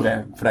egentlig lever i.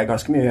 For det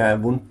ganske mye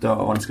vondt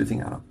og vanskelige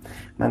ting her da.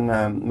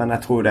 Men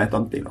jeg tror det et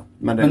annet liv da.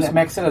 Men jeg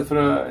er ikke så redd for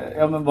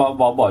men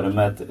hva bare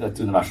med et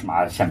univers som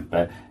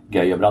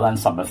kjempegøy og bra, det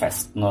den samme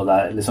festen, og det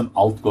liksom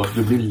alt går,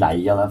 du blir lei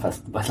av den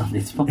festen på et eller annet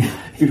tidspunkt,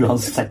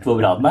 uansett hvor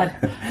bra den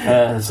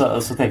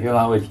så tenker jeg,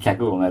 da orker jeg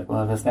ikke gå mer på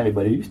den festen, jeg vil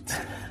bare ut.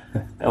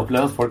 Jeg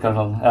opplever at folk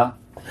sånn,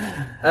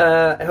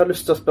 jeg har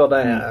lyst til å spørre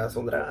deg,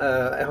 Sondre.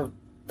 Jeg har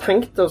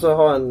tenkt å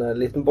ha en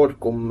liten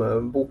bolk om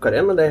boka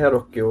din, men det har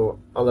dere jo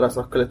allerede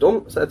snakket litt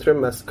om, så jeg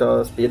tror vi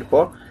skal speede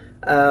på.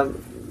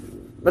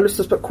 Jeg har lyst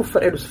til å spørre, hvorfor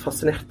du så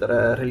fascinert av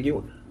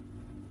religion?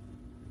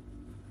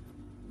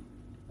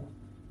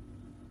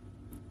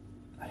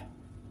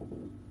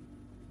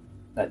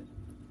 Nei.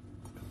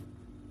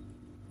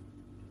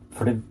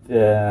 Fordi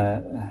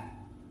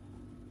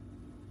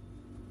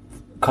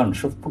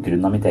kanskje på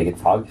grunn av mitt eget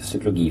fag,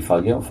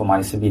 psykologifaget, og for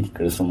meg så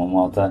virker det som om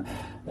at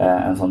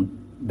en sånn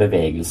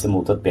bevegelse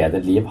mot et bedre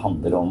liv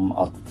handler om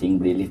at ting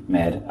blir litt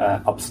mer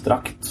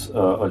abstrakt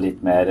og litt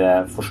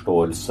mer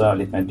forståelse og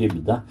litt mer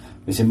dybde.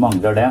 Hvis vi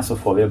mangler det, så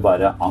får vi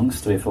bare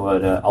angst, og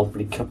alt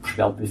blir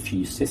kroppslig, alt blir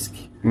fysisk.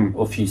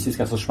 Og fysisk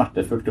så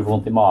smertefullt, du får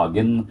vondt i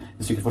magen.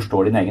 Hvis du ikke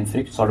forstår din egen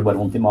frykt, så har du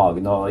bare vondt i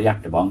magen og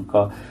hjertebank.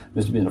 Og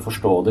hvis du begynner å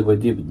forstå det, gå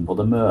i dybden på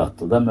det,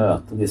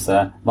 møte disse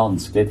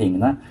vanskelige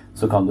tingene,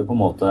 så kan du på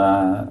en måte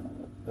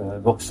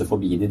vokse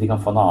forbi de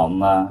kan få en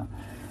annen.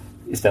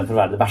 I stedet for å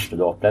være det verste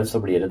du har opplevd,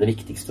 så blir det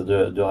viktigste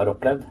du har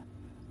opplevd.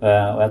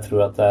 Og jeg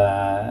tror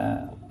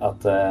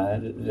at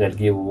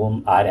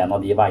religion en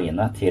av de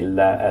veiene til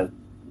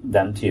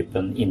den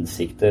typen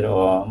innsikter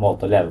og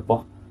måte å leve på,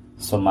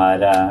 som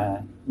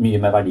mye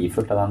mer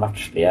verdifullt enn den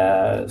verdslige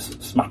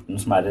smerten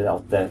som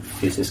alt det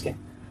fysiske.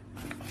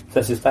 Så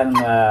jeg synes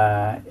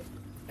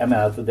jeg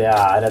mener at det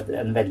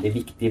en veldig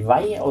viktig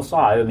vei, og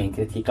så jo min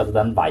kritikk at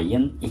den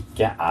veien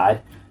ikke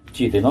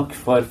tydelig nok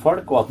for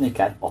folk, og at den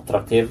ikke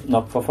attraktiv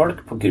nok for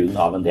folk på grunn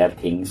av en del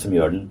ting som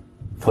gjør den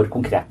for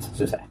konkret,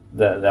 synes jeg.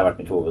 Det har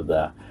vært mitt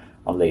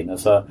hovedanliggende.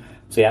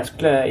 Så jeg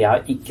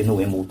har ikke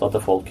noe imot at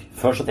folk...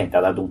 Før så tenkte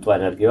jeg det dumt å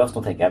være religiøs,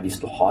 nå tenker jeg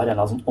hvis du har en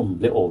sånn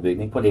åndelig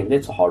overbygning på livet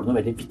ditt, så har du noe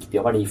veldig viktig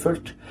og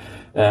verdifullt.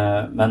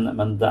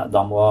 Men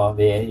da må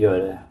vi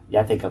gjøre...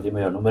 Jeg tenker at vi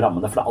må gjøre noe med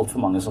rammene, for det alt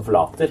for mange som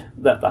forlater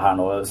dette her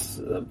nå,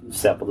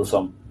 ser på det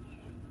som...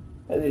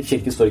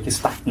 Kirken står ikke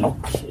sterkt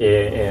nok.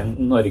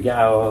 Norge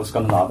og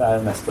Skandinavia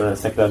de mest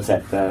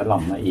sekulariserte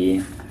landene i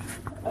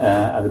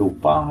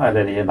Europa,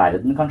 eller i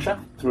verden kanskje.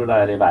 Jeg tror det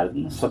i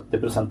verden.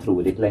 70%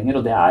 tror ikke lenger,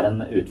 og det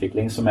en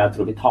utvikling som jeg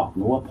tror vi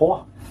taper noe på.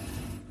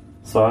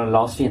 Så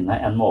la oss finne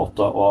en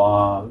måte å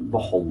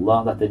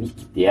beholde dette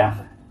viktige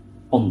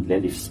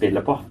åndelige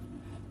livsspillet på.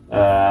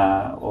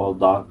 Og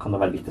da kan det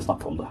være viktig å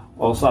snakke om det.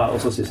 Og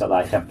så synes jeg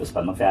det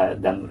kjempespennende, for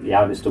jeg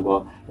har lyst til å gå,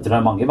 jeg tror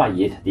det mange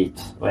veier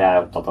dit, og jeg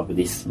opptatt av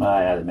buddhisme,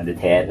 jeg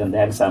mediterer en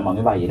del, så det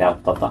mange veier jeg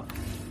opptatt av.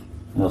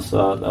 Men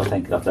også jeg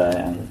tenker at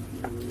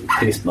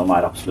kristendom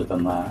absolutt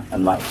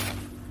en vei.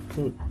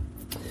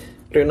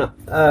 Rune,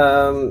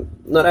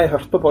 når jeg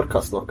hørte på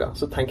podcasten noe,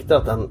 så tenkte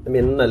jeg at den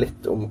minner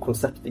litt om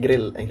konseptet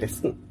grill en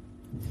kristen.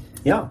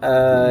 Ja.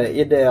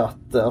 I det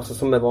at, altså,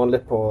 som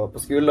vanlig på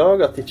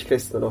skoledag, at ikke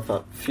kristne da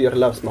får fyre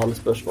løs med alle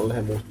spørsmålene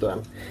her mot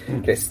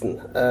en kristen.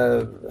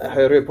 Jeg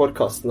hører jo i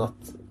podcasten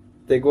at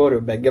det går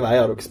jo begge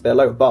veier, dere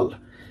spiller jo ball.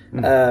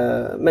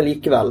 Men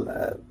likevel,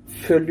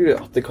 føler du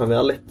at det kan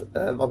være litt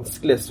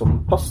vanskelig som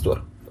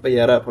pastor å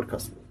gjøre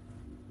podcasten?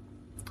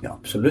 Ja,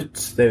 absolutt.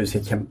 Det jo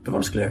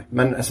kjempevanskelig.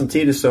 Men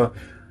samtidig så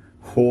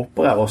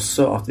håper jeg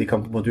også at vi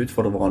kan på en måte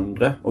utfordre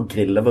hverandre og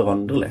grille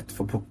hverandre litt.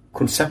 For på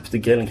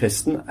konseptet grillen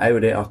kristen jo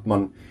det at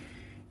man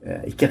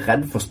ikke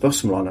redd for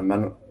spørsmålene,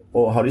 men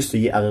har lyst til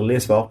å gi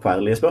ærlige svar på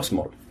ærlige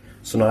spørsmål.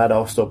 Så når jeg da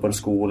står på en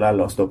skole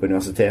eller står på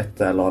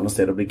universitetet eller andre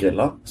steder og blir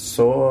grillet,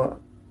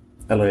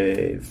 eller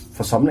i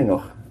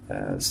forsamlinger,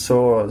 så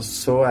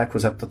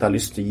konseptet at jeg har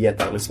lyst til å gi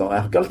et ærlig svar.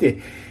 Jeg har ikke alltid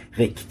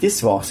riktig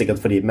svar sikkert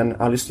for dem, men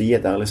jeg har lyst til å gi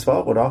et ærlig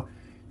svar, og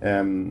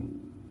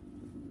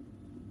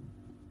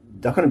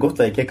da kan det godt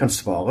være jeg ikke kan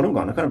svare noen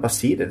gang. Da kan jeg bare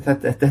si det.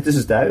 Dette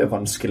synes jeg jo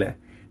vanskelig.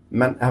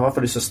 Men jeg har i hvert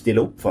fall lyst til å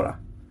stille opp for det.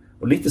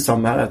 Og litt det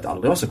samme at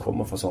aldri hva som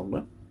kommer fra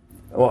Sondre.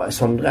 Og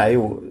Sondre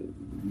jo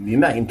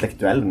mye mer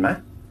intellektuell enn meg.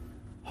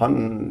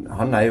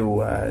 Han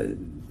jo...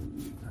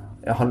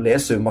 han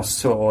leser jo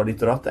masse og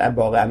litt og datt. Jeg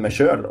bare meg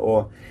selv.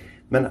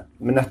 Men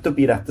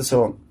nettopp i dette så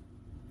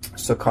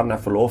så kan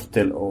jeg få lov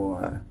til å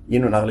gi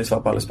noen ærlige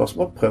svar på alle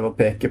spørsmål, prøve å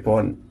peke på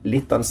en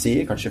litt annen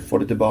side, kanskje få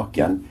det tilbake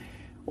igjen,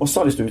 og så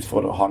har jeg lyst til å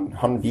utfordre han.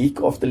 Han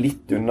viker ofte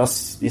litt unna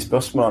de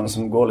spørsmålene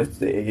som går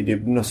litt i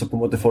dybden, og så på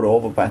en måte får det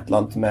over på et eller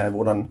annet med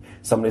hvordan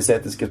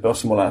samlingsetiske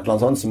spørsmål eller et eller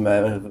annet sånt,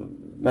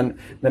 men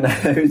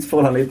jeg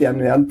utfordrer han litt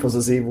igjen på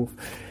å si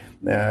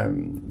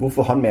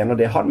hvorfor han mener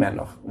det han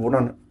mener.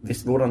 Hvordan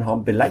har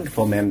han belegg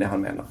for å mene det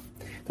han mener.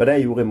 Det var det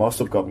jeg gjorde i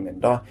masteroppgaven min.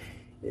 Da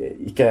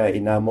gikk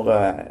jeg nærmere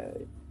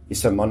i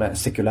sømmene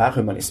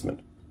sekulærhumanismen.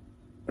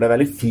 Og det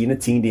veldig fine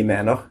ting de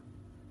mener,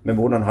 men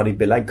hvordan har de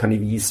belegg? Kan de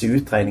vise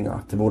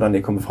utregninger til hvordan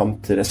de kommer frem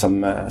til det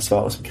samme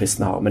svaret som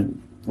kristne har? Men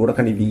hvordan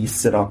kan de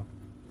vise da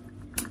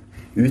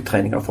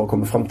utregninger for å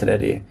komme frem til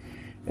det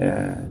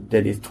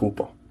de tror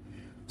på?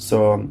 Så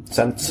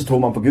enten så tror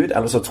man på Gud,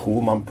 eller så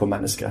tror man på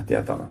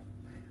menneskerettighetene.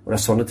 Og det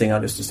sånne ting jeg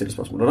har lyst til å stille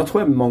spørsmål. Og da tror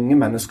jeg mange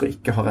mennesker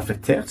ikke har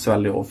reflektert så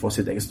veldig overfor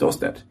sitt eget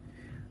ståsted.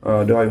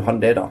 Og det var jo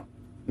han det da.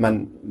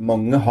 Men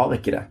mange har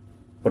ikke det.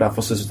 Og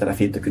derfor synes jeg det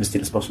fint å kunne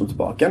stille spørsmål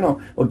tilbake igjen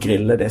og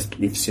grille det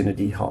livssynet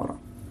de har da.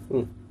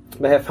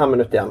 Vi har 5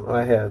 minutter igjen, og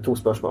jeg har 2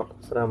 spørsmål,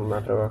 så det må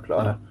jeg prøve å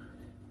klare.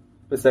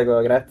 Hvis det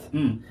går greit.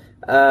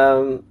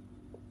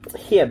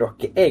 Har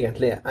dere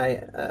egentlig det er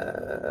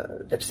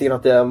ikke sikkert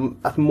at det er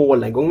et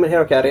mål en gang, men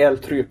har dere en reell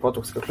tro på at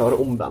dere skal klare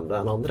å omvende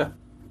den andre?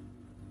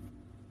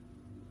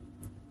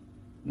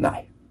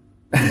 Nei.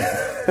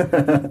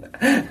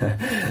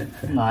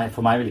 Nei,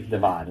 for meg vil ikke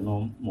det være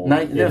noe mål.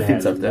 Nei, det er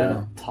fint sagt det.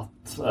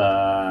 Tatt.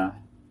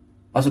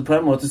 Altså på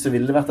en måte så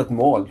ville det vært et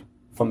mål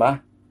for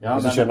meg,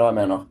 hvis du skjønner hva jeg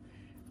mener.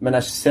 Men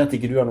jeg ser at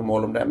ikke du har noe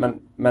mål om det.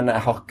 Men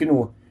jeg har ikke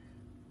noe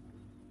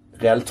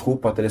reell tro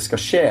på at det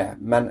skal skje.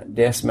 Men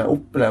det som jeg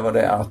opplever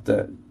det er at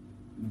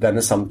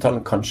denne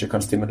samtalen kanskje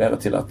kan stimulere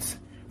til at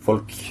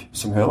folk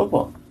som hører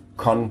på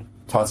kan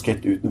ta et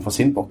skritt utenfor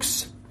sin boks.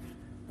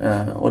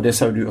 Og det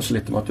sa jo du også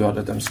litt om at du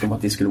hadde et ønske om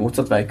at de skulle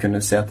motsatt vei kunne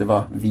se at det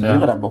var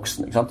videre den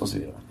boksen, ikke sant, og så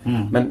videre.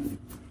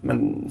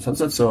 Men sånn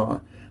sett så hadde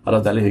det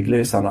vært veldig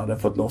hyggelig hvis han hadde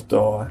fått lov til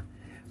å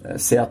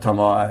se at han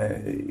var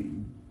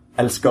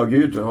elsket av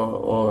Gud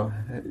og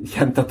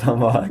kjente at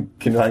han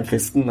kunne være en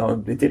kristen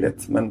og bli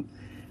tilgitt. Men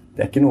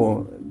det er ikke noe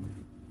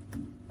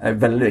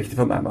veldig viktig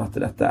for meg med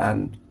at dette er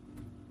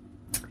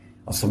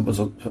altså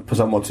på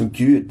samme måte som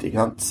Gud,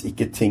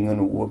 ikke tvinger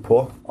noe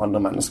på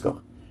andre mennesker.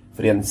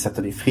 Fordi han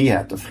setter det i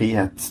frihet, og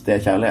frihet, det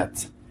er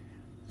kjærlighet.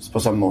 Så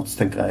på samme måte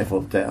tenker jeg i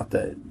forhold til at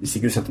hvis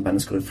ikke du setter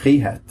mennesker i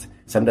frihet,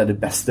 selv om det er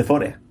det beste for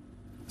dem,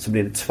 så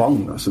blir det tvang,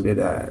 og så blir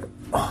det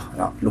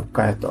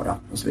lukkethet,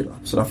 og så videre.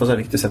 Så derfor er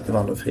det viktig å sette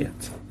hverandre i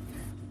frihet.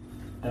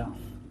 Ja.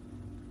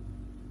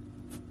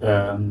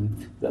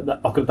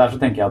 Akkurat der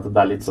så tenker jeg at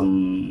det er litt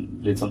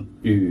sånn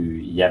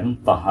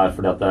ujevnt da, her,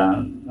 fordi at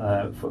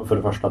for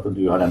det første at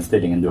du har den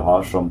stillingen du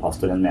har som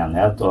pastor i en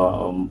menighet,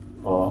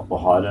 og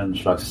har en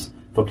slags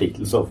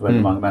forpliktelse overfor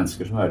veldig mange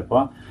mennesker som hører på.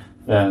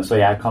 Så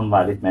jeg kan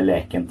være litt mer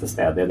leken til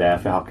stede i det,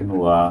 for jeg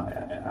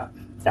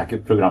er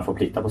ikke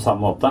programforpliktet på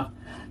samme måte.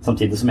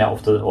 Samtidig som jeg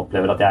ofte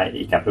opplever at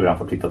jeg ikke er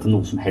programforpliktet til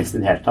noe som helst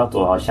i det hele tatt,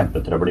 og har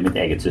kjempetrøbbel i mitt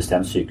eget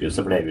system,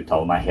 sykehuset, for det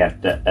uttaler meg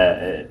helt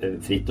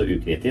fritt og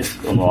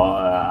ukritisk, og nå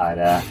er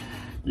det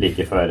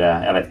like før,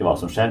 jeg vet ikke hva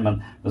som skjer, men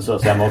så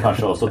jeg må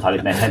kanskje også ta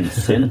litt mer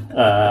hensyn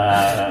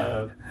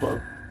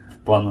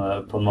på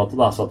en måte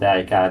da, så at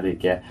jeg ikke er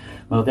like,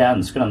 men at jeg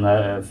ønsker denne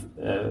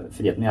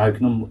friheten.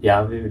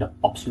 Jeg ville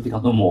absolutt ikke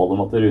hatt noe mål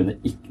om at Rune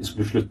ikke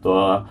skulle slutte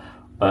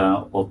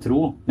å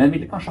tro, men jeg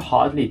ville kanskje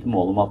ha et lite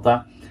mål om at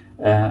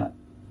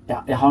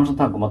jeg har en sånn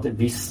tanke om at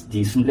hvis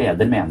de som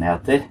leder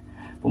menigheter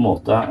på en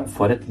måte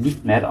får et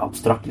litt mer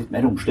abstrakt, litt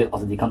mer romslig,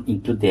 altså de kan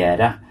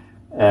inkludere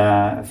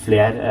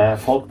flere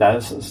folk. Det er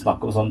jo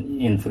snakk om sånn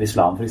innenfor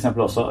islam for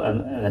eksempel også en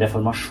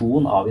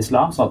reformasjon av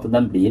islam, sånn at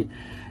den blir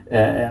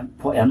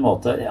på en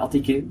måte at de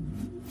ikke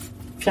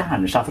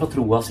fjerner seg fra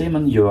troa si,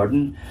 men gjør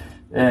den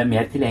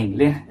mer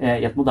tilgjengelig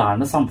i et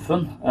moderne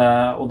samfunn.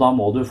 Og da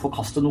må du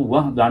forkaste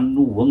noe. Det er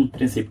noen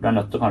prinsipper du er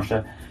nødt til å kanskje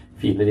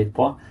file litt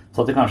på.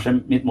 Så at det kanskje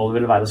mitt mål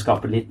vil være å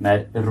skape litt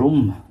mer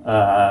rom,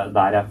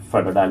 der jeg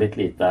føler det er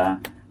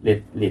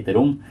litt lite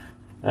rom.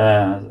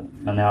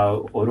 Men jeg har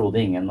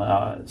overhodet ingen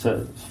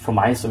for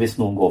meg, så hvis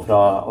noen går fra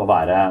å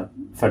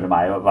følge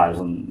meg og være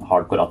sånn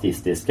hardcore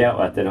ateistiske,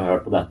 og etter å ha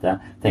hørt på dette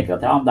tenker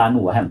at det er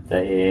noe å hente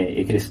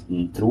i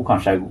kristen tro,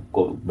 kanskje jeg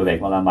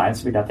beveger meg den veien,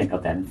 så vil jeg tenke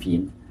at det er en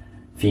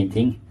fin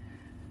ting.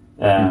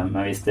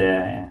 Men hvis det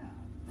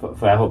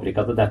for jeg håper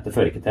ikke at dette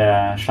fører ikke til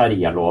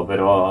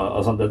sharia-lover og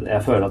sånt.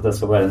 Jeg føler at det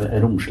skal være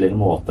en romsligere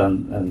måte,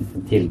 en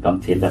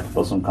tilgang til dette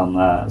på som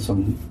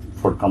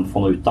folk kan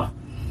få noe ut av.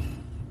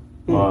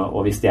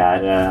 Og hvis de er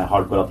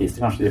hardcore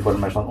ateister, kanskje de får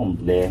en mer sånn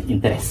åndelig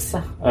interesse.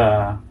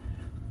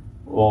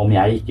 Og om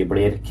jeg ikke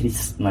blir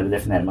kristen eller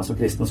definerer meg som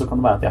kristen, så kan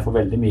det være at jeg får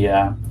veldig mye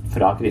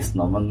fra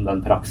kristendommen,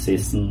 den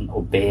praksisen,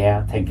 å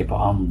be, tenke på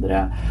andre,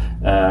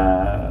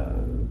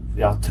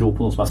 tro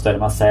på noe som er større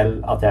enn meg selv,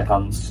 at jeg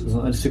kan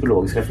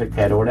psykologisk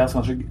reflektere over det, så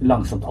kanskje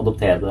langsomt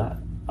adoptere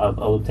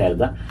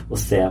det og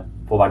se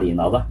på verdien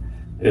av det,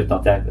 uten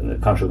at jeg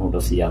kanskje kommer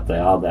til å si at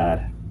jeg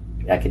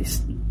er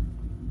kristen.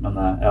 Men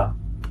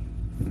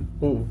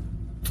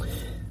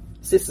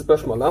Siste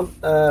spørsmål da.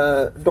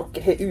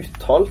 Dere har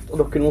uttalt at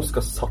dere nå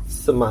skal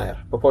satse mer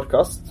på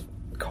podcast.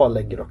 Hva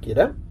legger dere i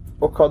det?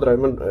 Og hvor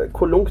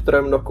langt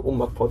drømmer dere om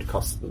at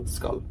podcasten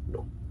skal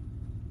nå?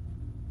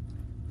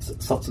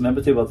 Satse med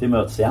betyr at vi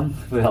møtes igjen.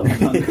 Vi hadde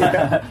en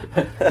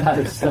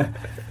pause.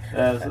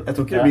 Jeg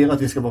tror ikke det blir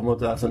at vi skal på en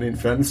måte være sånne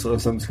influensere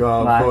som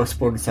skal få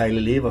sponse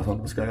hele livet og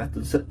sånn, og skal rett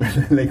og slett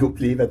legge opp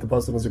livet etter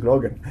Pastoren og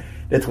Psykologen.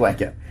 Det tror jeg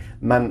ikke.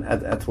 Men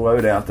jeg tror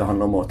jo det at det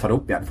handler om å ta det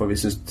opp igjen, for vi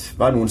synes det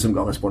var noen som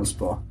ga respons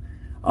på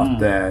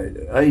at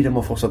det må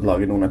fortsatt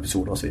lage noen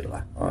episoder og så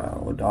videre.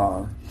 Og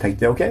da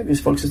tenkte jeg, ok,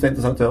 hvis folk synes det er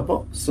interessant å høre på,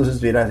 så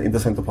synes vi det er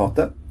interessant å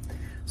prate.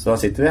 Så da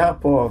sitter vi her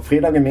på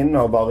fridagen min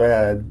og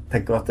bare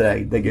tenker at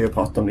det er gøy å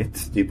prate om litt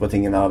dypere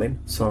ting enn Ervin.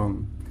 Så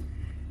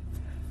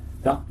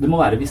ja, det må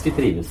være hvis de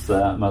trives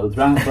med det,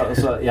 tror jeg.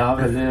 Så jeg har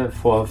veldig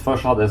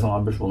først hadde jeg sånn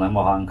ambisjon, jeg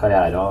må ha en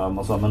karriere,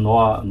 men nå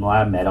er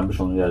jeg mer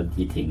ambisjon å gjøre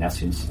de tingene jeg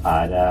synes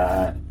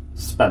er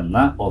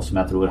spennende, og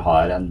som jeg tror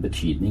har en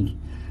betydning.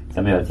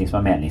 Jeg må gjøre ting som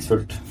er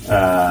meningsfullt.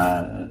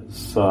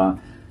 Så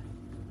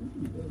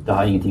det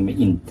har ingenting med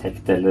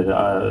inntekt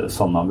eller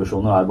sånne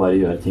ambisjoner, det er bare å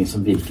gjøre ting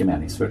som virker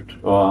meningsfullt.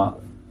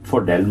 Og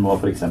fordelen med å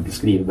for eksempel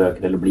skrive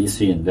bøker eller bli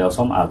synlig og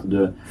sånn, er at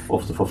du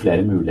ofte får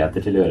flere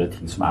muligheter til å gjøre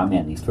ting som er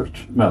meningsfullt.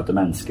 Møte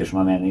mennesker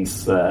som er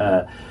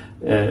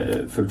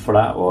meningsfullt for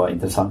deg og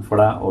interessant for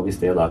deg, og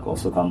hvis det da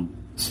også kan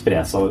spre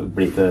seg og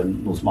bli til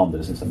noe som andre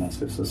synes er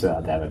meningsfullt, så synes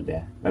jeg det er veldig,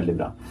 veldig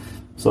bra.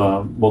 Så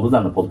både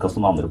denne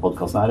podcasten og andre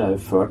podcasten her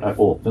har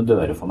åpnet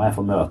dører for meg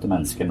for å møte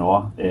mennesker nå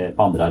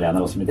på andre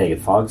arenaer, også mitt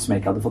eget fag, som jeg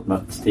ikke hadde fått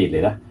møtt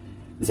tidligere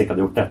hvis jeg ikke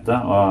hadde gjort dette,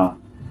 og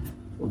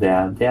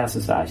det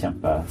synes jeg er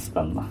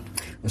kjempespennende.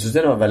 Jeg synes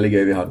det var veldig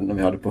gøy når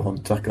vi hadde på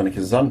Håndverkeren i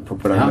Kristiansand, på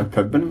denne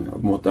puben.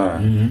 På en måte,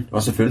 det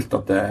var så fullt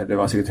at det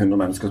var sikkert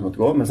 100 mennesker som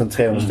måtte gå, men sånn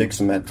 300 stykker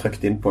som er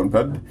trykt inn på en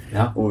pub,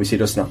 hvor vi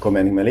sitter og snakker om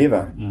mening med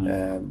livet,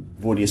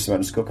 hvor de som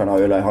ønsker kan ha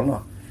øl i hånda.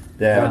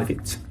 Det er veldig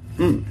fint.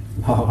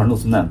 Var det noen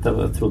som nevnte,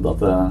 jeg trodde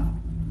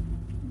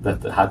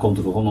at her kom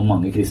til å komme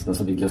mange kristne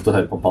som fikk lyst til å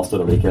høre på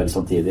pastor og bli kveld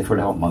samtidig, for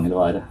det var mange det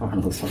var det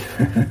noe sånt.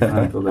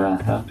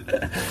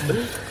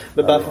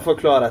 Men bare for å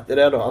forklare etter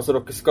det da, altså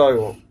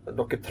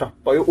dere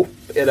trapper jo opp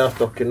i det at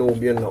dere nå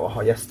begynner å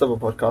ha gjester på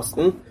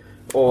podcasten,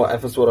 og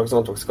jeg forstår dere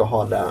sånn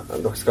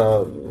at dere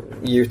skal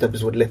gi ut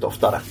episoder litt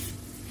oftere.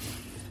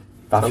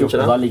 Det er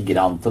 14, da ligger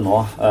det an til nå,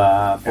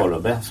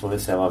 foreløpig, så får vi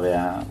se hva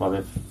vi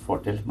får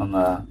til. Men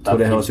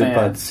det høres ut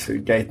på et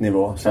greit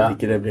nivå, så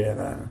ikke det blir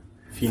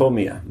for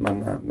mye,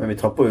 men vi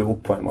trapper jo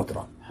opp på en måte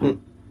da.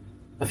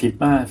 Det er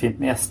fint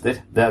med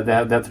gjester. Det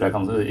tror jeg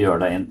kan gjøre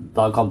det inn.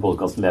 Da kan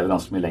podcasten leve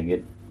ganske mye lenger.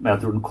 Men jeg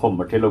tror den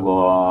kommer til å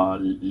gå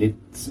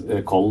litt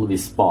kold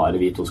hvis bare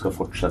vi to skal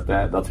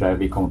fortsette. Da tror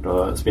jeg vi kommer til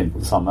å spinne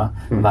på det samme.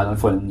 Hver gang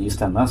vi får en ny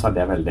stemme, så er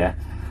det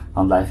veldig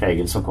han Leif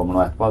Egil som kommer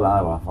nå etterpå.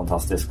 Det var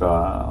fantastisk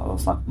å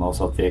snakke med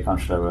oss, at vi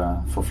kanskje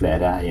får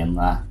flere inn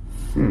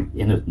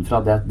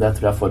utenfra. Det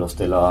tror jeg får oss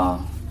til å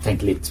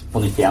tenke litt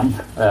på nytt igjen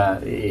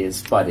i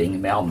sparring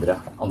med andre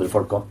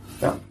folk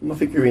også. Ja, nå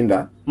fikk vi jo inn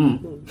det.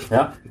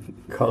 Ja.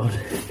 Karl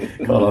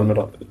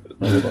Almedal.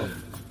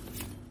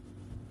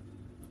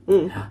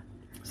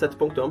 Sett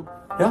punktum.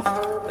 Ja.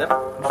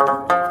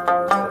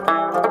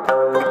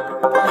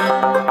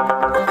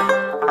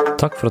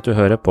 Takk for at du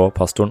hører på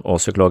Pastoren og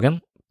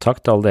Psykologen.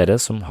 Takk til alle dere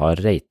som har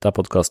ratet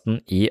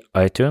podcasten i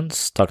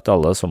iTunes. Takk til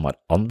alle som har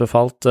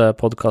anbefalt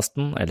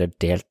podcasten eller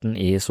delt den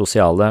i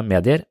sosiale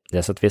medier.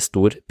 Det setter vi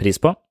stor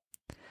pris på.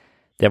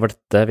 Det var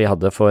dette vi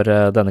hadde for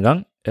denne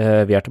gang.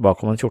 Vi er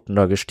tilbake om en 14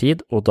 dagers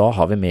tid, og da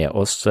har vi med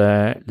oss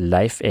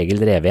Leif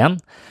Egil Reve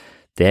igjen.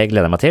 Det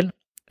gleder jeg meg til.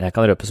 Jeg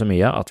kan røpe så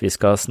mye at vi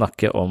skal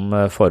snakke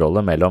om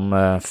forholdet mellom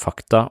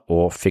fakta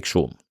og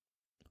fiksjon.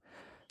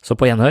 Så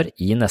på gjenhør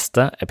i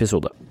neste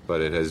episode.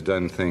 But it has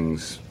done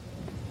things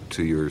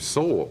to your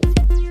soul.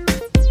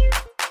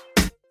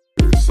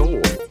 Your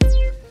soul.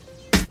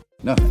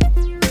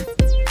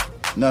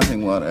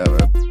 Nothing whatever.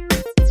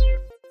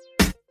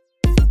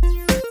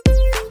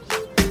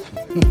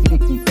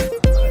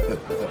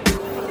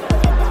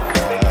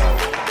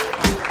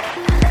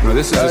 No,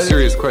 this is a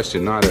serious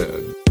question, not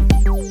a...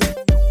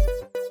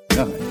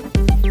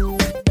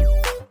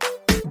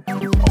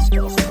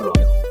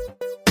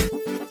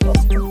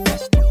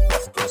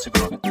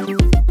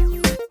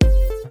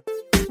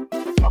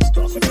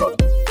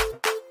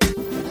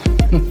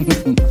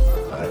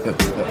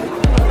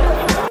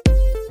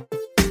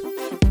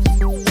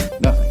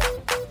 Nothing.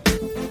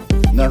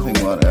 Nothing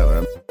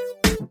whatever.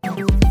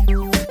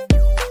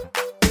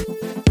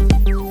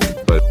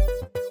 But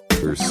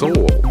your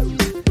soul.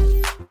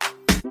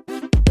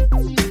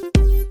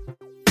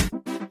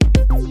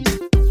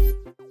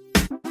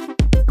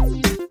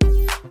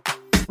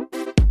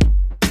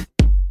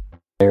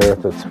 The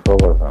earth is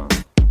full of them.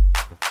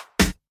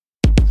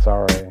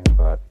 Sorry,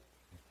 but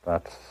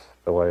that's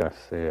the way I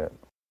see it.